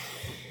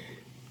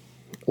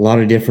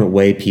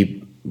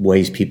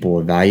ways people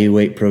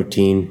evaluate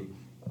protein.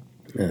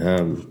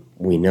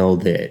 We know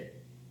that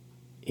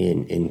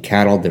in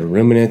cattle, they're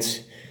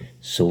ruminants,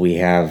 so we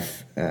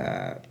have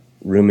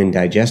rumen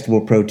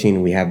digestible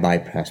protein, we have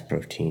bypass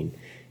protein,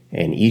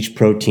 and each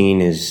protein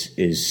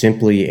is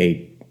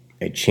simply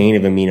a chain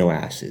of amino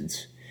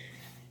acids.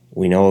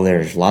 We know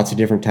there's lots of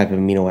different types of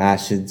amino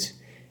acids,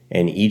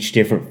 and each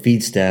different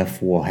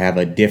feedstuff will have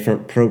a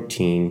different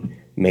protein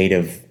made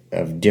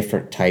of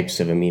different types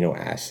of amino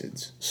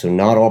acids. So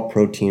not all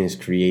protein is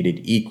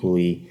created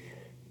equally,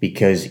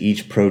 because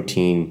each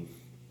protein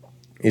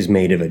is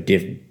made of a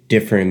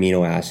different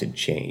amino acid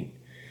chain.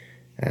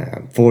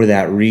 For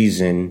that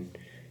reason,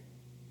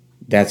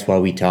 that's why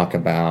we talk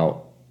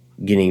about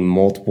getting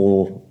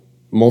multiple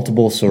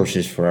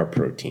sources for our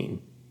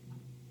protein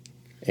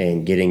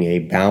and getting a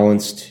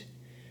balanced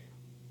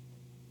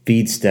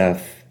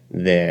feedstuff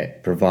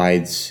that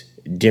provides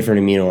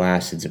different amino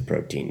acids of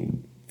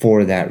protein.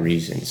 For that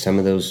reason, some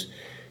of those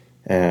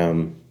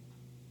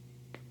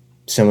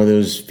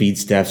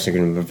feedstuffs are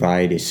going to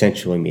provide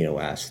essential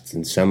amino acids,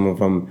 and some of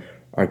them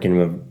are going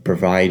to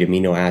provide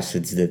amino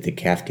acids that the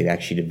calf could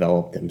actually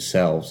develop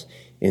themselves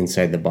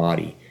inside the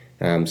body.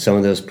 Some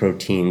of those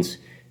proteins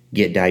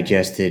get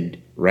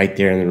digested right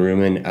there in the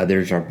rumen.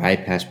 Others are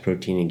bypass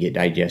protein and get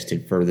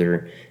digested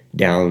further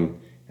down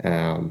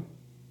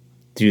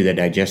through the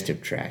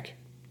digestive tract.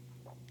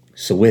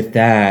 So with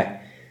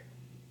that,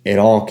 it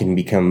all can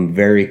become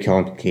very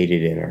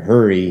complicated in a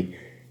hurry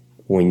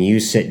when you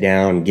sit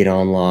down, get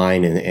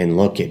online, and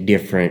look at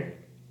different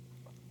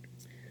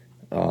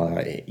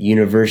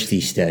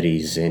university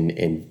studies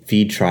and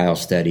feed trial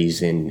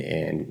studies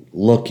and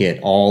look at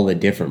all the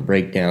different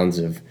breakdowns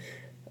of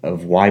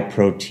why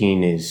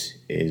protein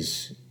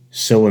is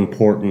so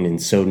important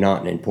and so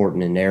not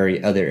important in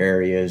other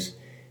areas,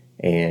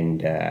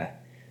 and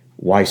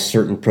why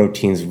certain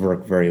proteins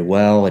work very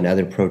well and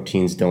other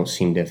proteins don't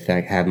seem to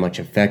have much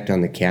effect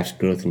on the calf's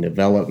growth and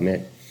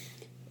development.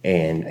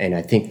 And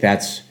I think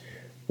that's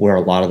where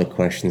a lot of the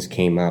questions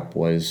came up.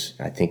 Was,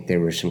 I think there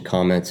were some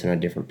comments in a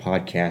different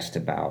podcast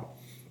about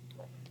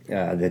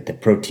that the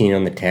protein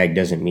on the tag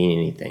doesn't mean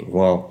anything.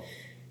 Well,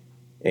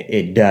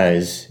 it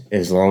does,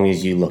 as long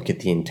as you look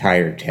at the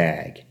entire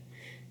tag.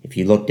 If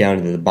you look down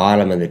to the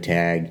bottom of the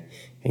tag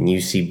and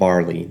you see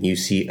barley, and you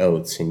see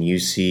oats, and you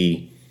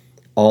see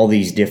all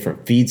these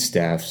different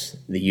feedstuffs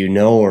that you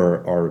know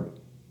are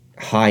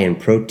high in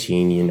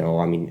protein,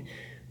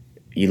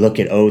 you look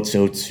at oats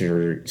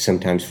are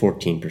sometimes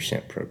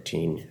 14%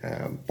 protein.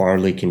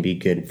 Barley can be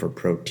good for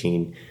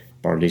protein.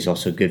 Barley is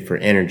also good for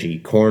energy.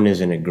 Corn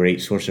isn't a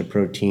great source of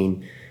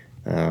protein.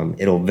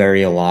 It'll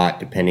vary a lot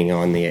depending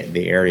on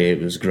the area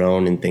it was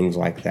grown and things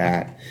like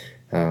that.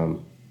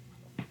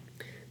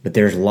 But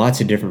there's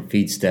lots of different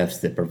feedstuffs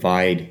that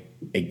provide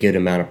a good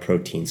amount of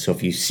protein. So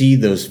if you see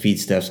those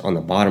feedstuffs on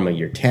the bottom of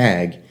your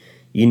tag,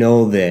 you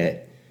know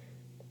that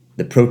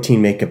the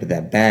protein makeup of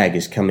that bag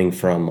is coming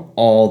from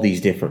all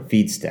these different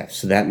feedstuffs.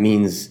 So that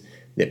means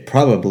that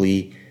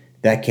probably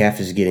that calf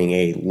is getting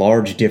a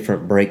large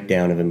different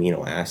breakdown of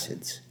amino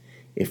acids.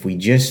 If we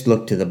just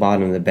look to the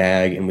bottom of the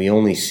bag and we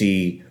only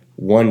see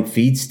one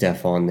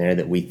feedstuff on there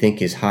that we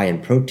think is high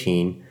in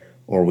protein,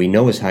 or we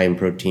know is high in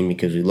protein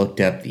because we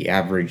looked up the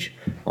average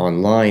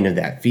online of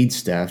that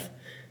feedstuff,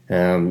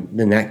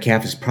 then that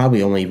calf is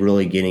probably only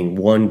really getting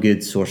one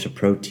good source of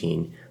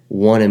protein,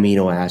 one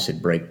amino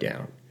acid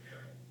breakdown.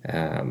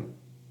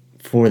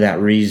 For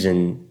that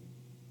reason,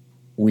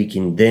 we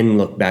can then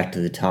look back to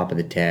the top of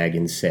the tag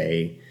and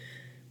say,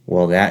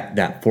 well, that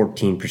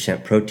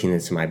 14% protein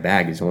that's in my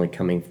bag is only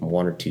coming from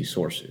one or two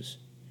sources.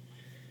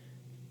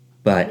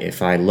 But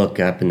if I look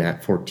up and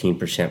that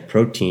 14%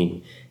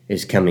 protein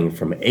is coming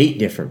from 8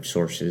 different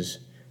sources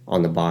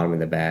on the bottom of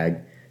the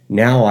bag,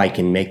 now I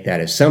can make that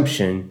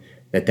assumption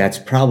that that's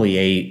probably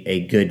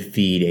a good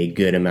feed, a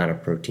good amount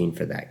of protein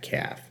for that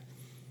calf.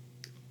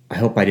 I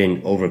hope I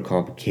didn't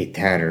overcomplicate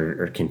that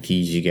or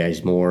confuse you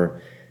guys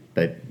more,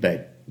 but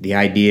the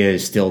idea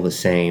is still the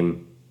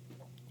same.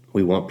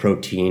 We want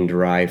protein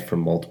derived from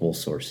multiple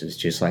sources,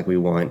 just like we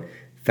want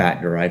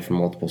fat derived from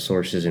multiple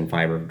sources and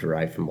fiber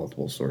derived from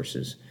multiple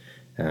sources.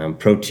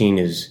 Protein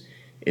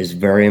is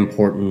very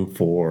important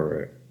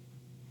for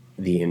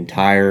the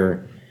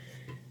entire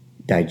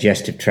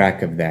digestive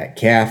tract of that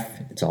calf.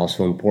 It's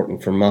also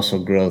important for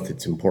muscle growth.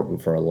 It's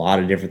important for a lot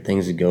of different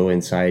things that go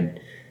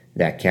inside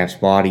that calf's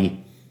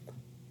body.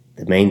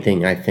 The main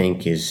thing, I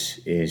think,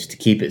 is to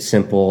keep it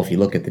simple. If you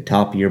look at the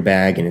top of your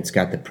bag and it's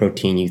got the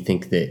protein you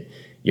think that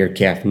your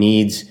calf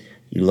needs,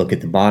 you look at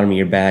the bottom of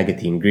your bag at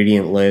the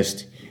ingredient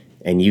list,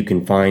 and you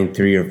can find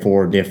 3 or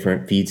 4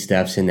 different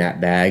feedstuffs in that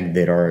bag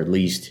that are at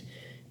least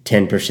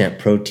 10%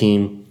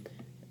 protein.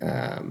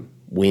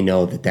 We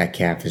know that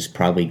calf is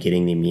probably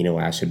getting the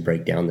amino acid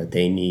breakdown that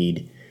they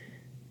need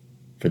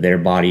for their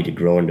body to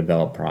grow and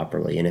develop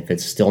properly. And if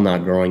it's still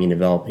not growing and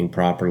developing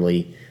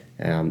properly,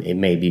 it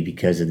may be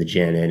because of the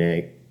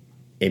genetic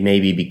it may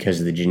be because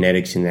of the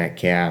genetics in that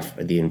calf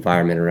or the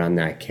environment around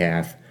that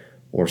calf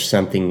or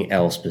something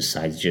else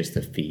besides just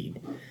the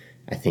feed.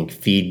 I think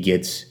feed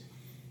gets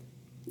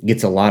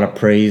a lot of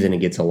praise and it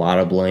gets a lot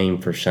of blame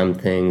for some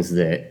things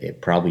that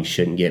it probably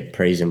shouldn't get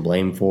praise and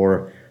blame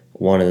for.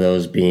 One of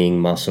those being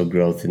muscle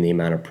growth and the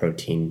amount of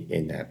protein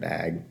in that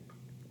bag.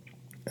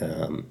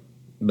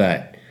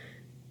 But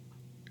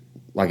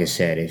like I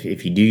said,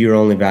 if you do your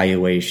own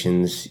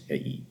evaluations,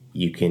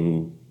 you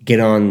can get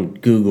on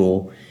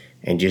Google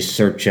and just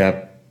search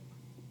up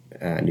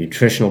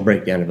nutritional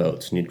breakdown of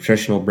oats,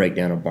 nutritional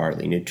breakdown of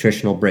barley,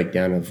 nutritional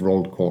breakdown of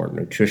rolled corn,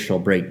 nutritional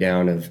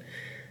breakdown of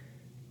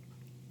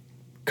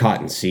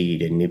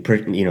cottonseed, and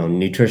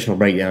nutritional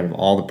breakdown of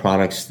all the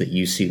products that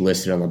you see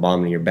listed on the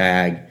bottom of your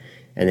bag,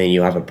 and then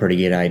you'll have a pretty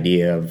good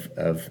idea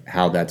of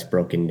how that's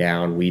broken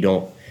down. We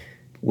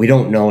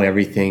don't know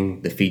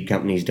everything. The feed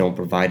companies don't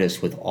provide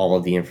us with all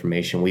of the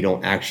information. We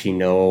don't actually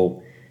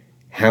know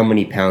how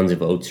many pounds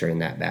of oats are in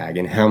that bag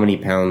and how many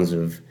pounds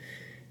of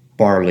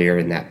barley are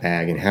in that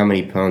bag and how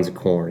many pounds of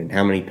corn and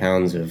how many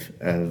pounds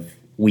of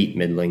wheat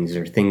middlings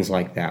or things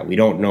like that. We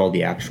don't know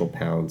the actual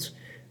pounds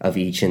of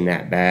each in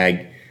that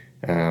bag.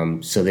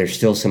 So there's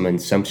still some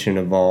assumption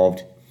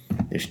involved.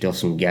 There's still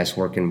some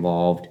guesswork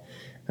involved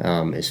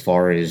as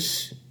far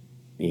as,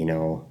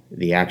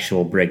 the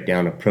actual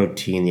breakdown of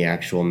protein, the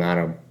actual amount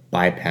of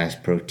bypass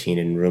protein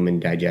and rumen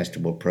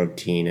digestible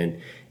protein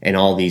and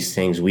all these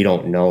things. We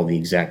don't know the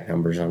exact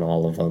numbers on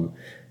all of them.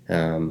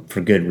 For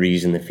good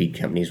reason, the feed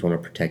companies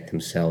want to protect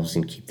themselves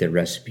and keep their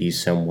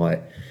recipes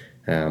somewhat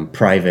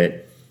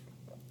private.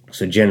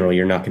 So generally,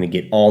 you're not going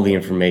to get all the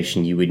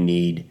information you would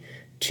need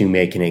to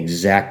make an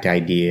exact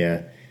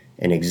idea,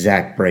 an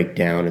exact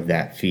breakdown of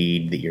that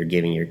feed that you're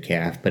giving your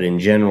calf. But in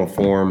general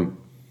form,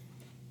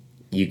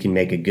 you can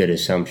make a good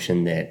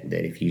assumption that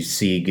if you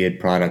see good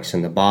products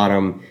on the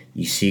bottom,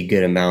 you see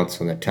good amounts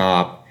on the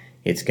top,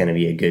 it's going to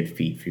be a good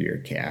feed for your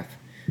calf.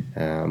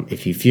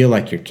 If you feel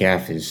like your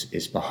calf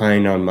is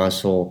behind on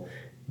muscle,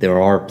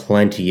 there are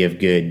plenty of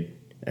good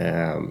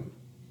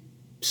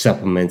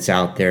supplements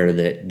out there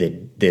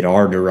that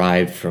are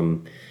derived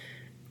from,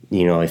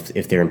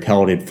 if they're in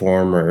pelleted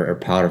form or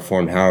powder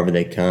form, however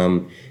they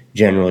come.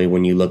 Generally,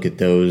 when you look at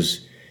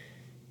those,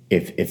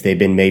 if they've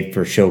been made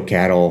for show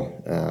cattle,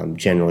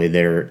 generally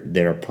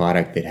they're a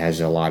product that has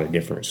a lot of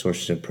different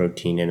sources of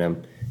protein in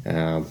them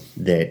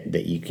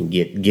that you can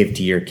give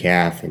to your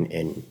calf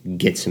and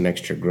get some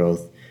extra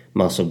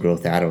muscle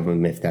growth out of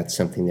them if that's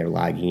something they're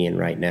lagging in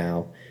right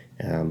now.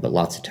 But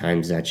lots of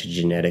times that's a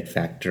genetic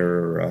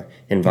factor or an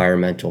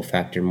environmental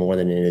factor more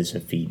than it is a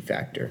feed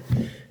factor.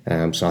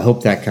 So I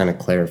hope that kind of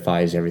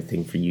clarifies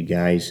everything for you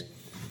guys.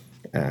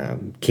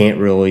 Can't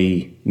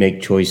really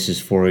make choices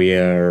for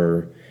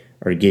you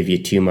or give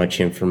you too much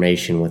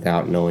information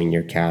without knowing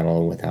your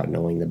cattle and without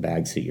knowing the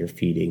bags that you're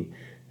feeding.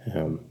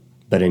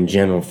 But in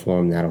general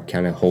form, that'll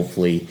kind of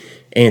hopefully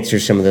answer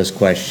some of those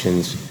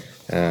questions.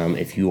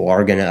 If you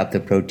are going to up the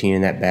protein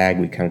in that bag,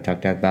 we kind of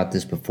talked about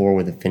this before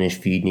with the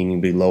finished feed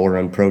needing to be lower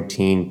on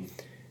protein.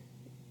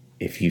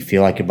 If you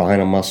feel like you're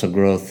behind on muscle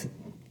growth,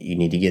 you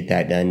need to get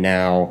that done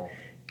now.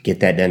 Get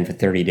that done for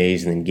 30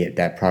 days and then get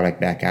that product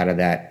back out of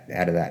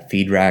that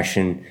feed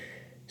ration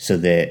so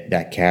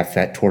that calf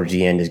fat towards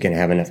the end is going to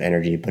have enough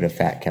energy to put a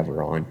fat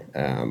cover on.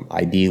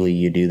 Ideally,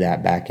 you do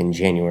that back in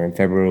January and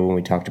February when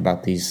we talked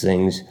about these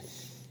things,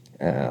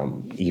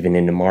 even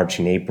into March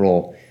and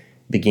April.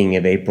 Beginning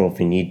of April if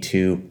you need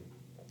to,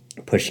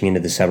 pushing into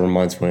the summer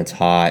months when it's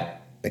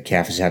hot, the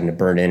calf is having to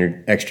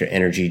burn extra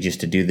energy just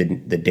to do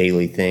the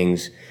daily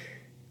things.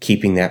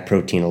 Keeping that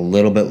protein a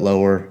little bit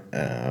lower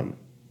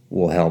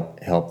will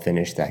help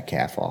finish that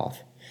calf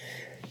off.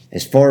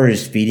 As far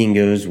as feeding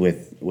goes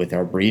with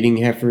our breeding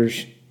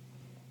heifers,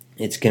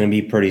 it's going to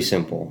be pretty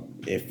simple.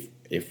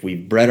 If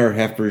we've bred our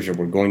heifers or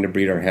we're going to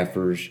breed our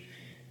heifers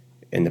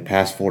in the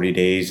past 40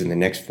 days and the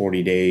next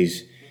 40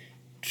 days,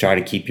 try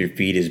to keep your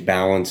feed as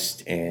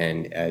balanced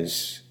and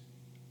as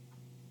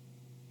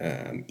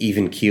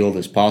even-keeled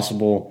as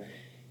possible.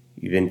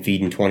 You've been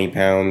feeding 20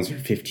 pounds or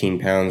 15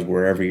 pounds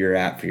wherever you're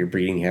at for your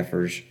breeding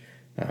heifers.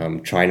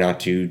 Try not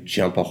to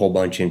jump a whole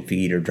bunch in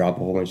feed or drop a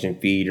whole bunch in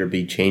feed or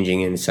be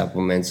changing in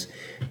supplements,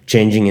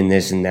 changing in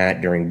this and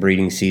that during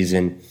breeding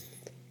season.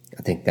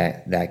 I think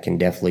that can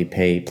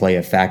definitely play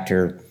a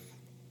factor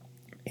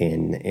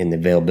in the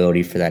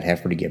availability for that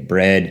heifer to get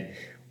bred.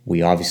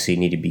 We obviously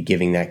need to be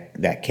giving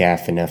that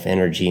calf enough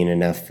energy and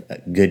enough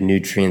good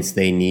nutrients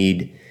they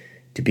need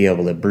to be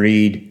able to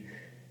breed.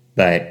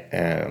 But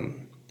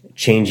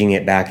changing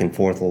it back and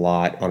forth a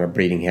lot on a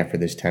breeding heifer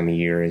this time of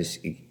year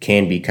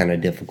can be kind of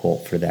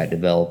difficult for that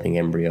developing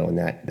embryo and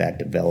that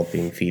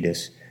developing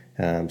fetus.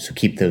 So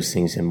keep those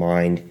things in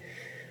mind.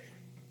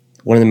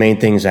 One of the main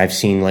things I've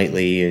seen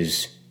lately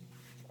is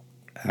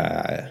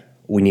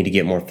we need to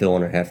get more fill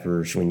in our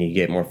heifers. We need to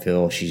get more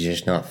fill. She's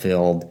just not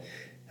filled.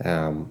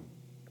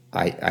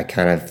 I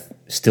kind of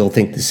still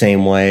think the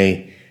same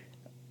way.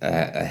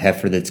 A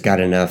heifer that's got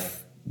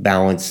enough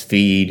balanced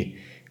feed,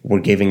 we're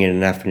giving it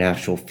enough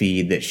natural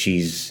feed that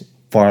she's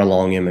far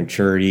along in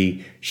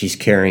maturity. She's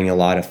carrying a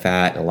lot of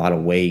fat and a lot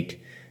of weight.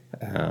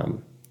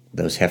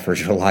 Those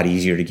heifers are a lot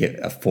easier to get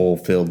a full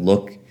filled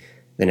look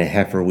than a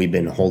heifer we've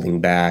been holding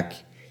back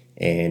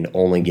and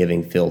only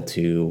giving fill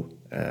to.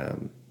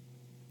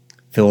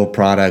 Fill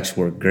products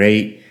work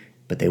great,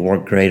 but they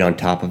work great on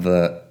top of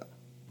a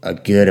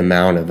good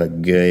amount of a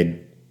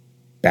good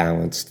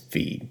balanced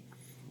feed.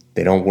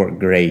 They don't work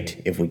great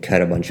if we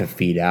cut a bunch of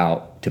feed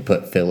out to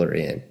put filler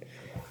in.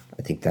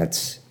 I think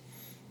that's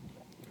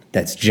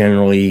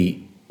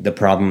generally the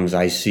problems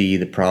I see,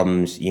 the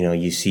problems,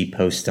 you see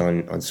posts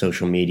on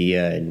social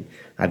media, and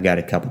I've got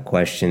a couple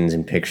questions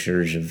and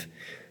pictures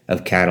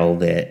of cattle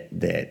that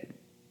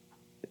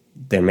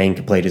their main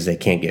complaint is they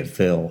can't get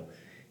fill.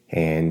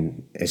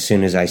 And as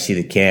soon as I see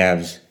the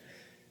calves,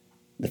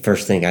 the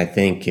first thing I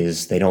think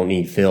is they don't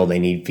need fill, they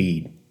need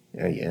feed.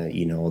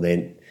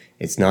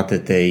 It's not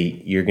that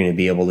you're going to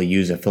be able to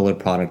use a filler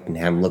product and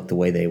have them look the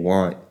way they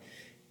want.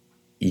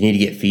 You need to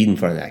get feed in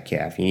front of that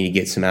calf. You need to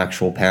get some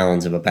actual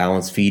pounds of a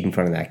balanced feed in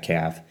front of that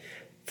calf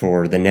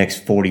for the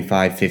next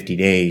 45, 50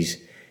 days,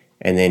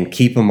 and then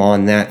keep them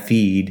on that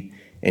feed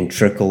and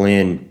trickle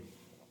in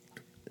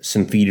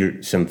some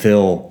feeder, some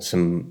fill,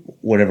 some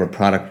whatever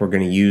product we're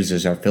going to use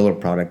as our filler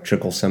product,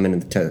 trickle some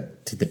into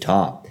to the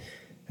top.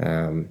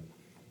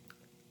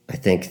 I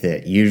think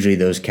that usually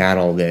those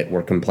cattle that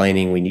were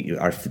complaining,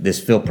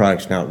 this fill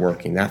product's not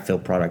working, that fill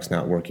product's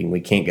not working,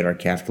 we can't get our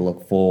calf to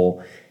look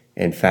full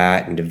and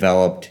fat and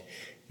developed,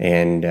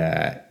 and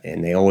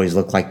they always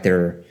look like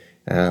they're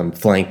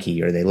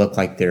flanky, or they look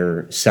like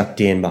they're sucked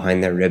in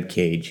behind their rib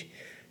cage.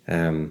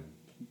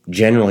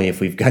 Generally, if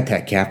we've got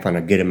that calf on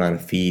a good amount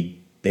of feed,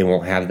 they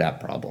won't have that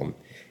problem.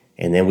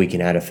 And then we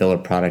can add a filler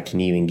product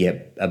and even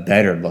get a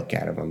better look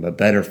out of them, a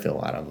better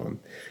fill out of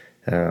them.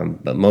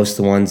 But most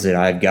of the ones that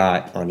I've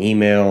got on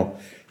email,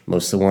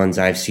 most of the ones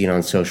I've seen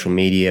on social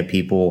media,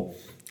 people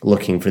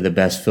looking for the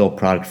best fill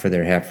product for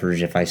their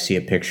heifers, if I see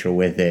a picture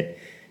with it,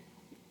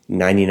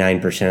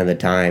 99% of the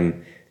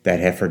time, that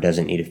heifer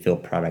doesn't need a fill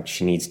product.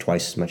 She needs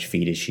twice as much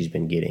feed as she's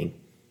been getting.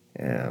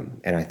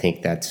 And I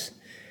think that's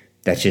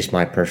just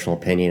my personal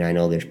opinion. I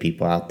know there's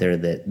people out there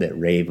that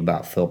rave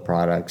about fill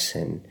products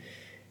and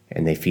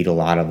they feed a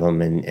lot of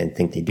them and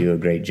think they do a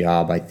great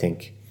job. I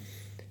think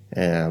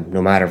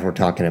no matter if we're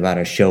talking about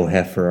a show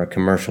heifer, a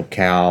commercial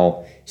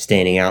cow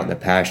standing out in the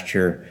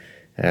pasture,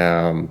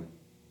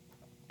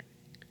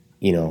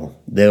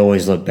 they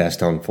always look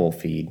best on full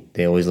feed.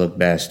 They always look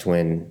best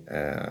when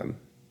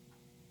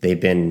they've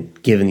been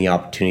given the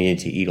opportunity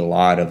to eat a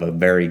lot of a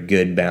very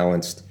good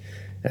balanced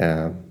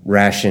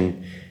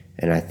ration.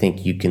 And I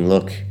think you can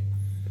look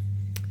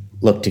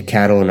to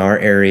cattle in our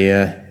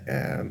area.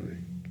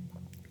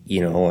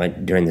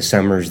 During the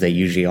summers, they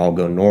usually all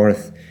go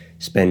north,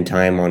 spend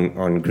time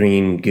on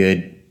green,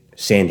 good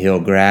sandhill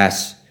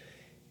grass,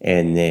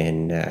 and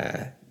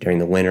then during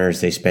the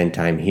winters, they spend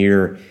time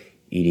here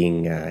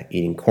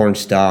eating corn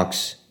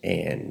stalks.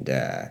 And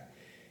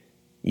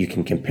you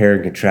can compare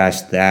and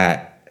contrast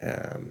that.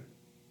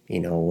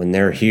 When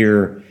they're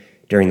here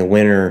during the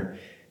winter,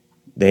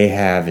 they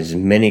have as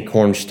many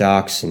corn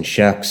stalks and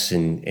shucks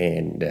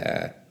and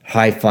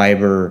high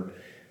fiber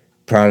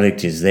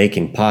product as they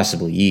can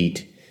possibly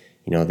eat.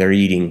 They're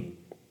eating,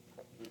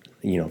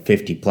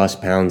 50 plus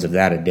pounds of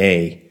that a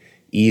day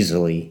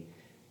easily.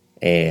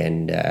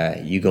 And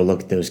you go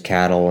look at those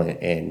cattle,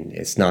 and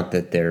it's not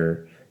that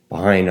they're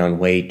behind on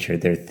weight or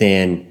they're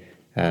thin,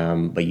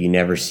 but you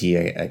never see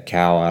a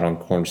cow out on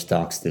corn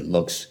stalks that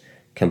looks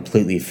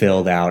completely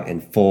filled out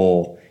and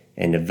full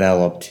and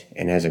developed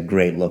and has a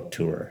great look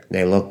to her.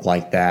 They look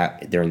like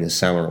that during the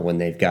summer when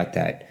they've got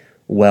that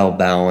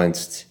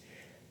well-balanced,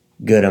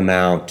 good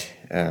amount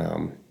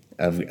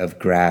of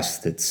grass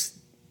that's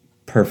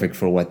perfect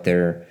for what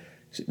their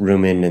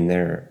rumen and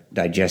their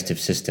digestive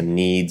system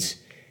needs.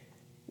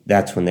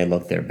 That's when they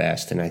look their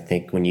best. And I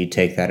think when you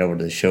take that over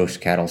to the show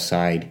cattle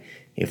side,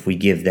 if we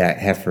give that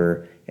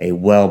heifer a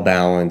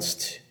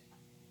well-balanced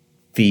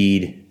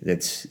feed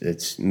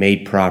that's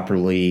made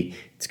properly,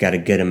 it's got a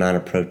good amount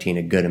of protein,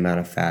 a good amount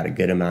of fat, a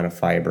good amount of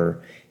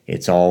fiber,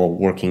 it's all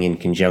working in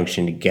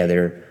conjunction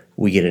together,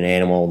 we get an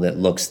animal that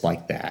looks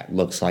like that,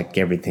 looks like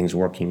everything's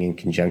working in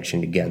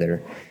conjunction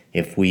together.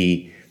 If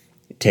we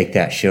take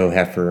that show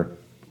heifer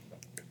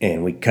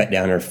and we cut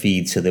down her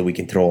feed so that we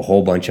can throw a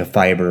whole bunch of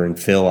fiber and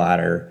fill at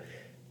her,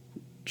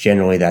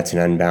 generally that's an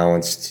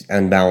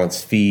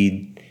unbalanced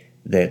feed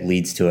that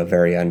leads to a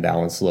very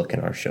unbalanced look in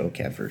our show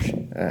heifers.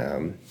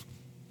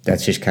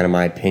 That's just kind of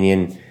my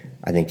opinion.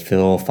 I think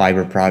fill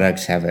fiber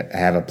products have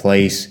a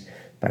place,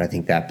 but I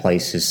think that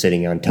place is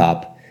sitting on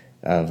top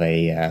of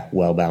a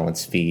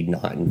well-balanced feed,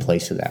 not in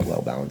place of that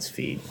well-balanced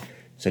feed.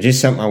 So just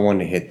something I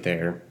wanted to hit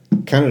there.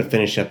 Kind of to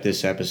finish up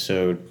this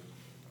episode,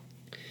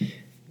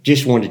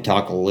 just wanted to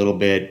talk a little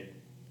bit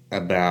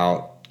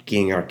about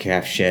getting our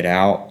calf shed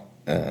out.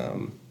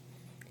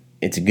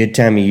 It's a good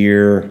time of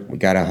year. We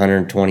got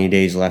 120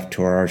 days left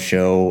to our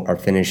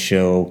finish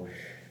show,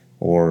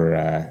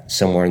 or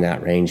somewhere in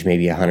that range,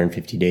 maybe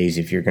 150 days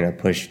if you're going to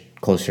push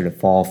closer to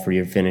fall for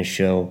your finish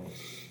show.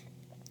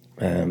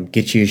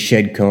 Get you a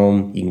shed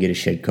comb. You can get a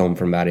shed comb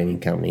from about any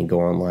company.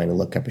 Go online and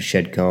look up a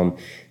shed comb.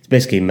 It's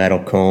basically a metal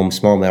comb,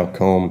 small metal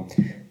comb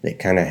that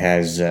kind of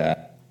has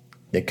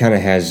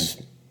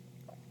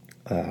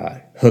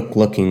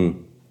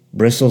hook-looking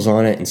bristles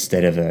on it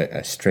instead of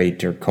a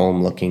straight or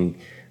comb-looking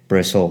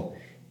bristle.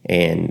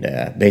 And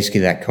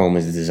basically that comb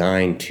is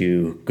designed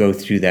to go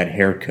through that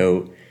hair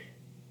coat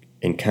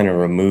and kind of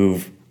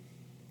remove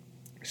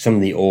some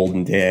of the old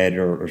and dead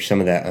or some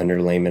of that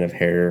underlayment of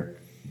hair.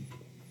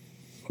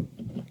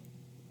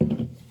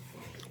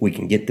 We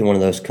can get one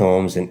of those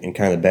combs, and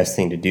kind of the best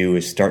thing to do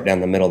is start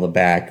down the middle of the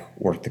back,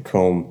 work the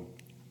comb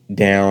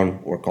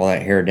down, work all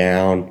that hair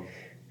down,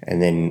 and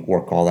then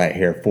work all that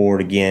hair forward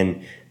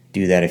again.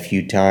 Do that a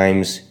few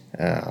times.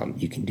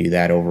 You can do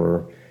that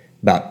over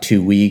about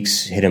 2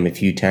 weeks. Hit them a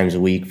few times a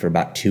week for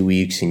about 2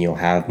 weeks, and you'll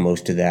have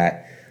most of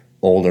that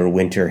older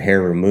winter hair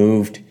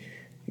removed.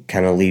 It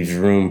kind of leaves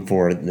room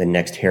for the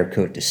next hair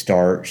coat to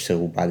start,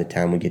 so by the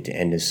time we get to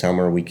end of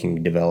summer, we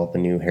can develop a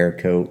new hair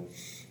coat.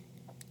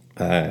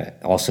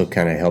 Also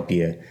kind of help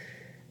you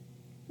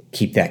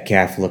keep that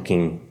calf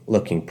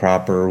looking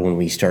proper when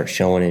we start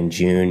showing in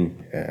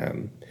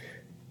June.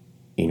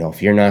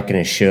 If you're not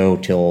going to show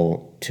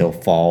till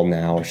fall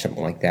now or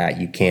something like that,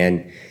 you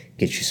can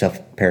get yourself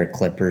a pair of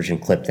clippers and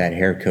clip that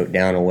hair coat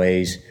down a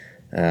ways.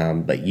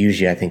 But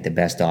usually I think the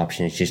best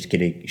option is just to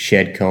get a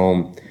shed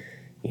comb,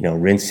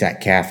 rinse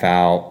that calf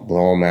out,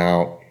 blow them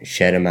out,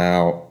 shed them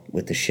out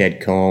with the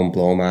shed comb,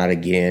 blow them out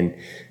again.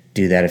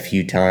 Do that a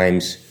few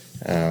times.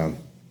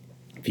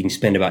 If you can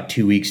spend about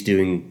 2 weeks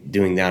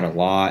doing that a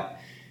lot,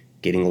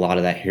 getting a lot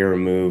of that hair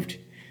removed,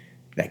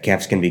 that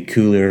calf's going to be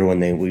cooler when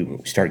we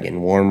start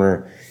getting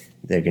warmer.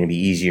 They're going to be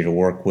easier to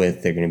work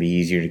with. They're going to be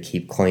easier to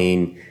keep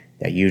clean.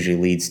 That usually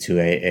leads to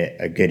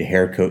a good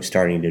hair coat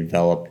starting to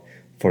develop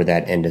for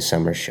that end of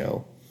summer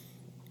show.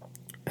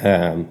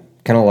 Kind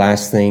of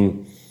last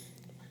thing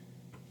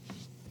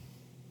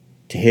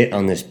to hit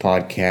on this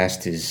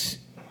podcast is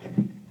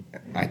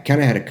I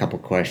kind of had a couple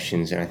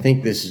questions, and I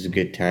think this is a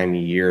good time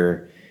of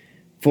year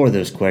for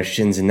those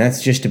questions, and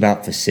that's just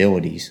about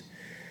facilities.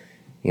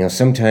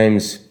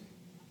 Sometimes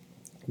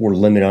we're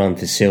limited on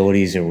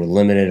facilities, or we're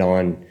limited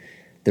on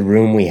the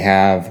room we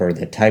have, or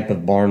the type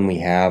of barn we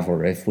have,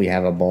 or if we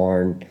have a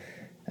barn.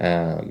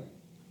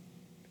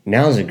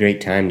 Now is a great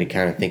time to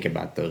kind of think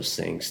about those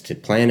things, to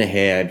plan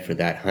ahead for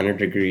that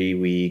 100-degree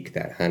week,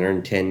 that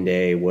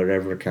 110-day,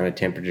 whatever kind of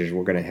temperatures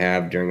we're going to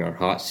have during our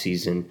hot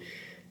season.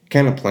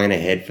 Kind of plan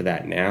ahead for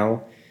that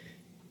now.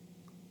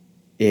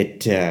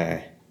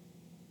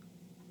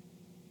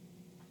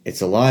 It's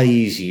a lot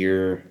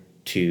easier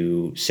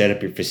to set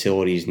up your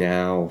facilities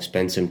now,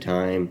 spend some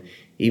time,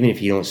 even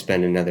if you don't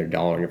spend another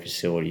dollar on your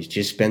facilities.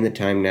 Just spend the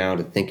time now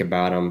to think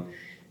about them,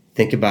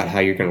 think about how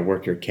you're going to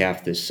work your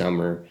calf this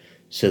summer,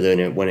 so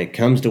that when it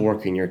comes to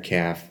working your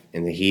calf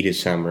in the heat of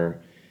summer,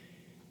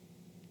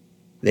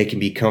 they can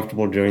be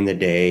comfortable during the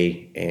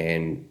day,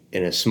 and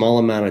in a small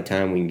amount of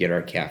time we can get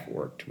our calf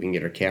worked. We can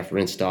get our calf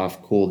rinsed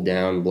off, cooled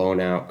down,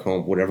 blown out,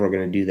 combed, whatever we're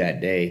going to do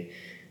that day.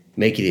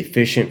 Make it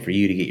efficient for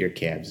you to get your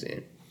calves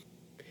in.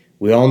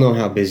 We all know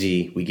how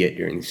busy we get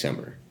during the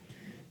summer.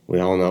 We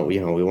all know, we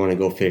want to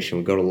go fishing,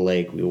 we go to the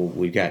lake,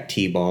 we've got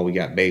t-ball, we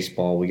got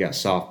baseball, we got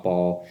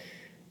softball,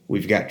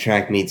 we've got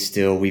track meets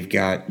still, we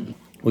got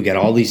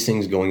all these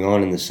things going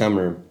on in the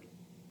summer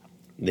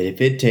that if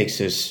it takes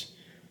us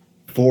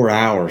 4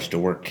 hours to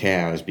work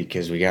calves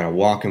because we got to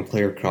walk them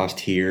clear across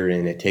here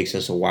and it takes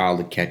us a while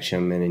to catch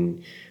them, and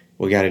then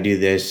we got to do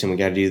this and we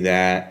got to do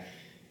that,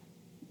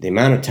 the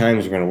amount of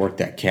times we're going to work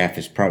that calf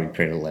is probably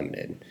pretty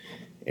limited.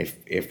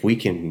 If we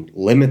can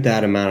limit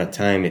that amount of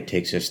time it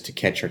takes us to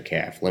catch our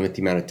calf, limit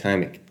the amount of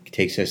time it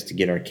takes us to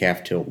get our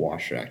calf to a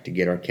wash rack, to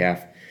get our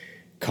calf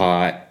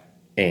caught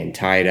and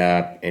tied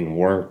up and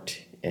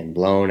worked and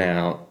blown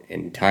out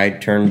and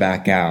turned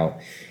back out,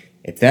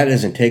 if that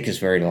doesn't take us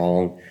very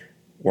long,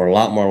 we're a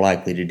lot more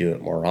likely to do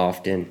it more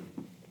often.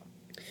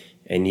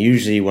 And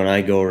usually when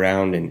I go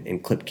around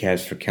and clip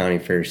calves for county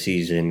fair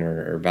season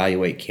or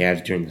evaluate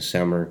calves during the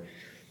summer,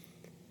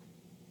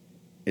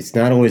 it's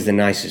not always the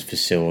nicest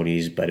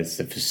facilities, but it's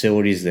the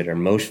facilities that are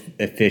most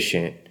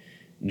efficient,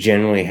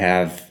 generally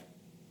have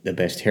the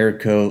best hair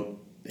coat,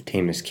 the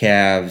tamest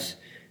calves,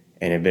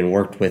 and have been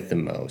worked with the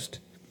most.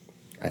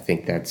 I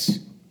think that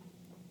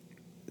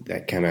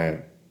kind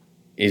of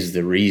is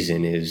the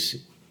reason.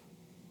 Is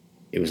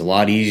it was a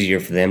lot easier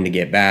for them to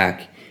get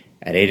back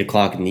at 8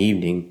 o'clock in the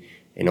evening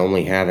and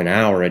only have an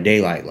hour of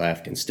daylight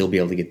left and still be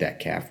able to get that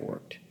calf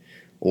worked.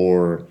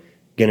 Or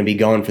going to be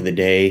gone for the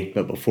day,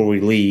 but before we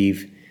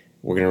leave,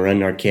 we're going to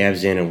run our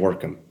calves in and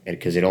work them,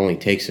 because it only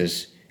takes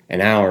us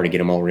an hour to get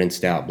them all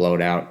rinsed out, blowed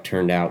out,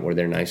 turned out where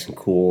they're nice and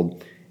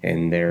cooled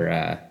and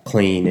they're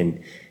clean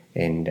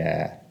and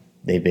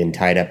they've been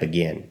tied up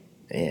again.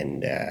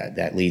 And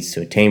that leads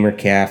to a tamer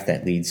calf,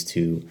 that leads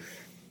to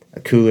a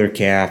cooler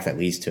calf, that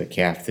leads to a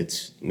calf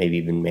that's maybe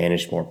been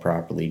managed more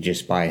properly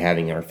just by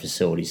having our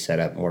facility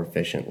set up more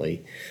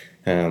efficiently.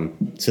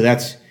 So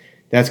that's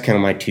kind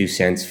of my 2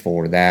 cents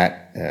for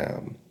that.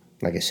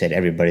 Like I said,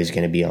 everybody's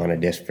going to be on a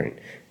different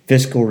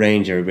fiscal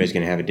range. Everybody's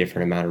going to have a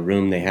different amount of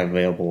room they have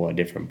available, a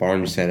different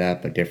barn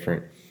setup, a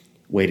different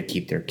way to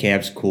keep their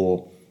calves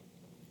cool.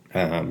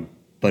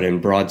 But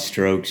in broad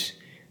strokes,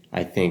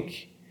 I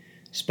think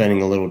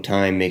spending a little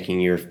time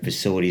making your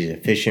facilities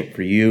efficient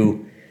for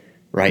you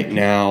right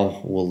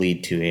now will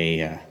lead to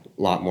a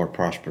lot more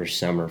prosperous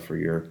summer for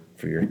your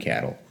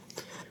cattle.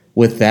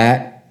 With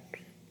that,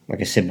 like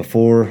I said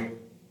before,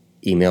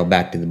 email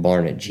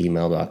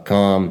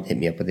backtothebarn@gmail.com. Hit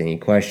me up with any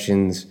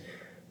questions.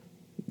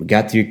 We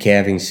got through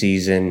calving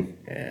season.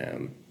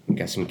 We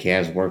got some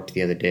calves worked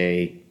the other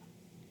day,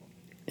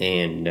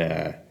 and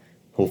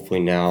hopefully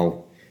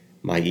now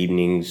my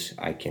evenings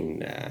I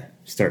can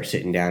start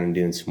sitting down and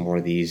doing some more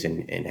of these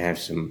and have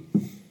some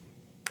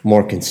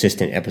more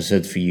consistent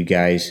episodes for you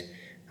guys.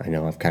 I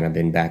know I've kind of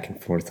been back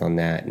and forth on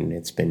that, and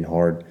it's been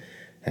hard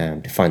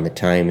to find the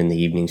time in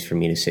the evenings for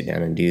me to sit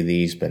down and do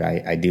these, but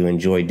I do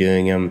enjoy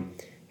doing them,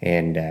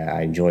 and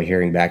I enjoy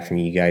hearing back from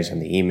you guys on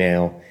the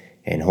email,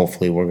 and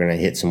hopefully we're going to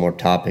hit some more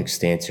topics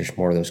to answer some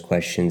more of those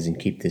questions and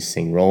keep this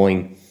thing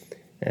rolling.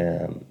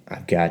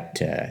 I've got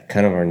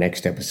kind of our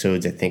next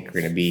episodes. I think we're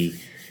going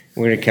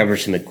to cover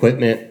some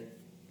equipment.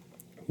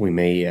 We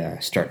may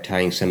start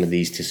tying some of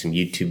these to some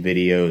YouTube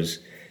videos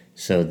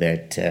so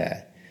that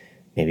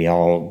maybe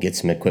I'll get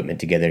some equipment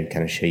together and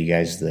kind of show you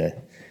guys the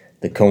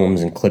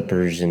combs and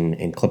clippers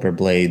and clipper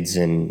blades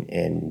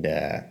and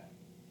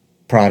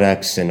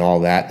products and all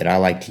that I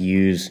like to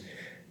use,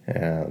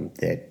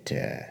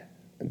 that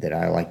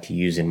I like to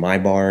use in my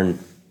barn.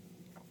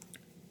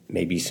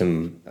 Maybe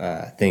some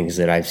things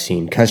that I've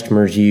seen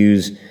customers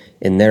use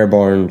in their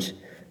barns.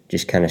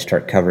 Just kind of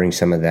start covering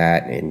some of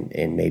that,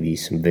 and maybe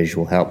some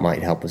visual help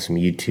might help with some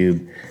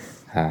YouTube.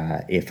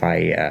 If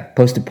I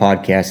post a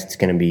podcast, it's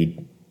going to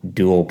be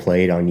dual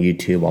played on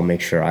YouTube. I'll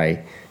make sure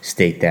I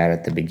state that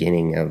at the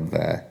beginning of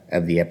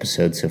the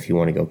episode. So if you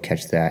want to go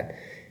catch that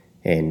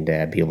and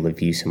be able to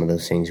view some of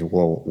those things,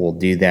 we'll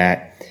do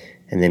that.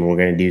 And then we're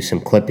going to do some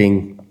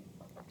clipping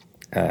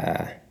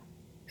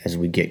as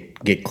we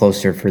get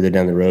closer, further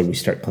down the road. We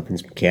start clipping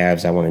some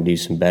calves. I want to do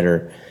some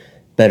better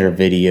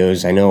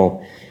videos. I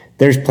know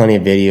there's plenty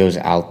of videos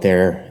out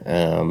there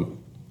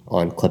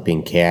on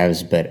clipping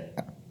calves, but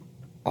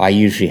I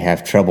usually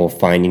have trouble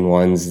finding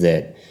ones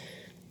that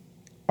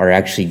are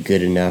actually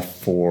good enough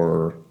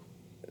for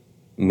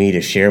me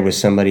to share with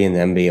somebody and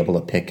them be able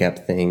to pick up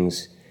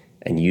things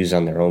and use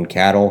on their own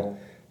cattle.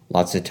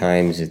 Lots of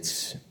times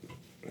it's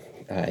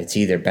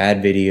either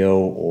bad video,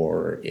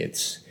 or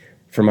it's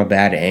from a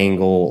bad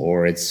angle,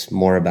 or it's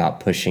more about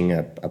pushing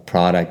a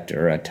product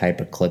or a type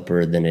of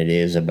clipper than it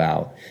is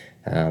about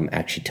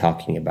actually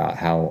talking about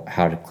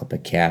how to clip a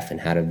calf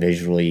and how to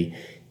visually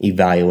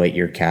evaluate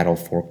your cattle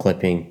for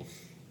clipping.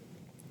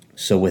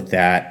 So with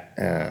that,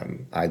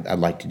 I'd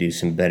like to do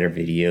some better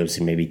videos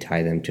and maybe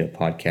tie them to a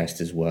podcast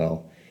as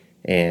well.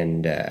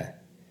 And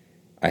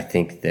I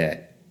think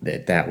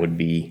that would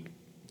be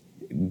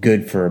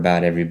good for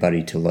about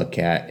everybody to look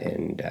at.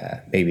 And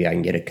maybe I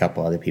can get a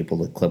couple other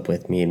people to clip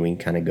with me, and we can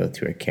kind of go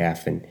through a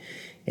calf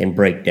and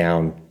break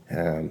down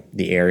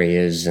the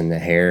areas and the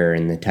hair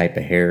and the type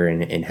of hair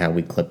and how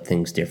we clip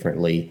things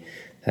differently.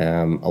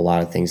 A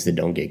lot of things that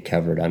don't get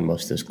covered on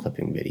most of those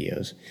clipping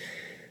videos.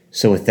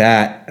 So with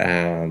that,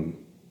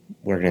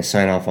 we're going to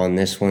sign off on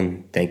this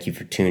one. Thank you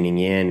for tuning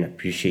in. I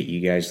appreciate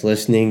you guys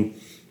listening.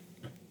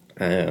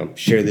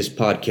 Share this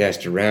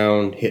podcast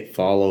around. Hit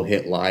follow,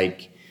 hit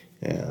like.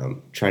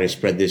 Try to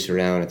spread this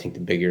around. I think the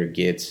bigger it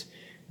gets,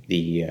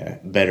 the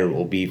better it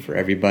will be for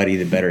everybody,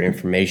 the better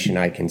information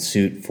I can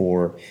suit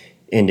for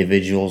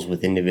individuals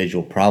with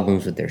individual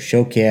problems with their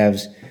show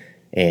calves.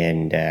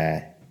 And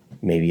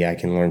maybe I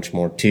can learn some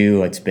more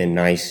too. It's been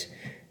nice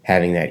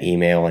having that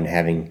email and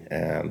having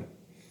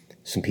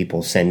some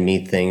people send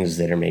me things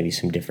that are maybe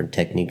some different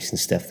techniques and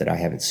stuff that I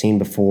haven't seen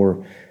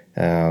before.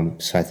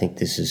 So I think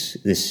this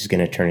is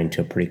going to turn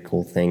into a pretty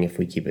cool thing if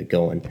we keep it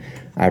going.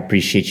 I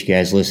appreciate you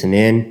guys listening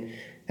in.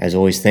 As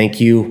always, thank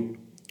you.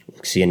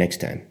 See you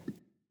next time.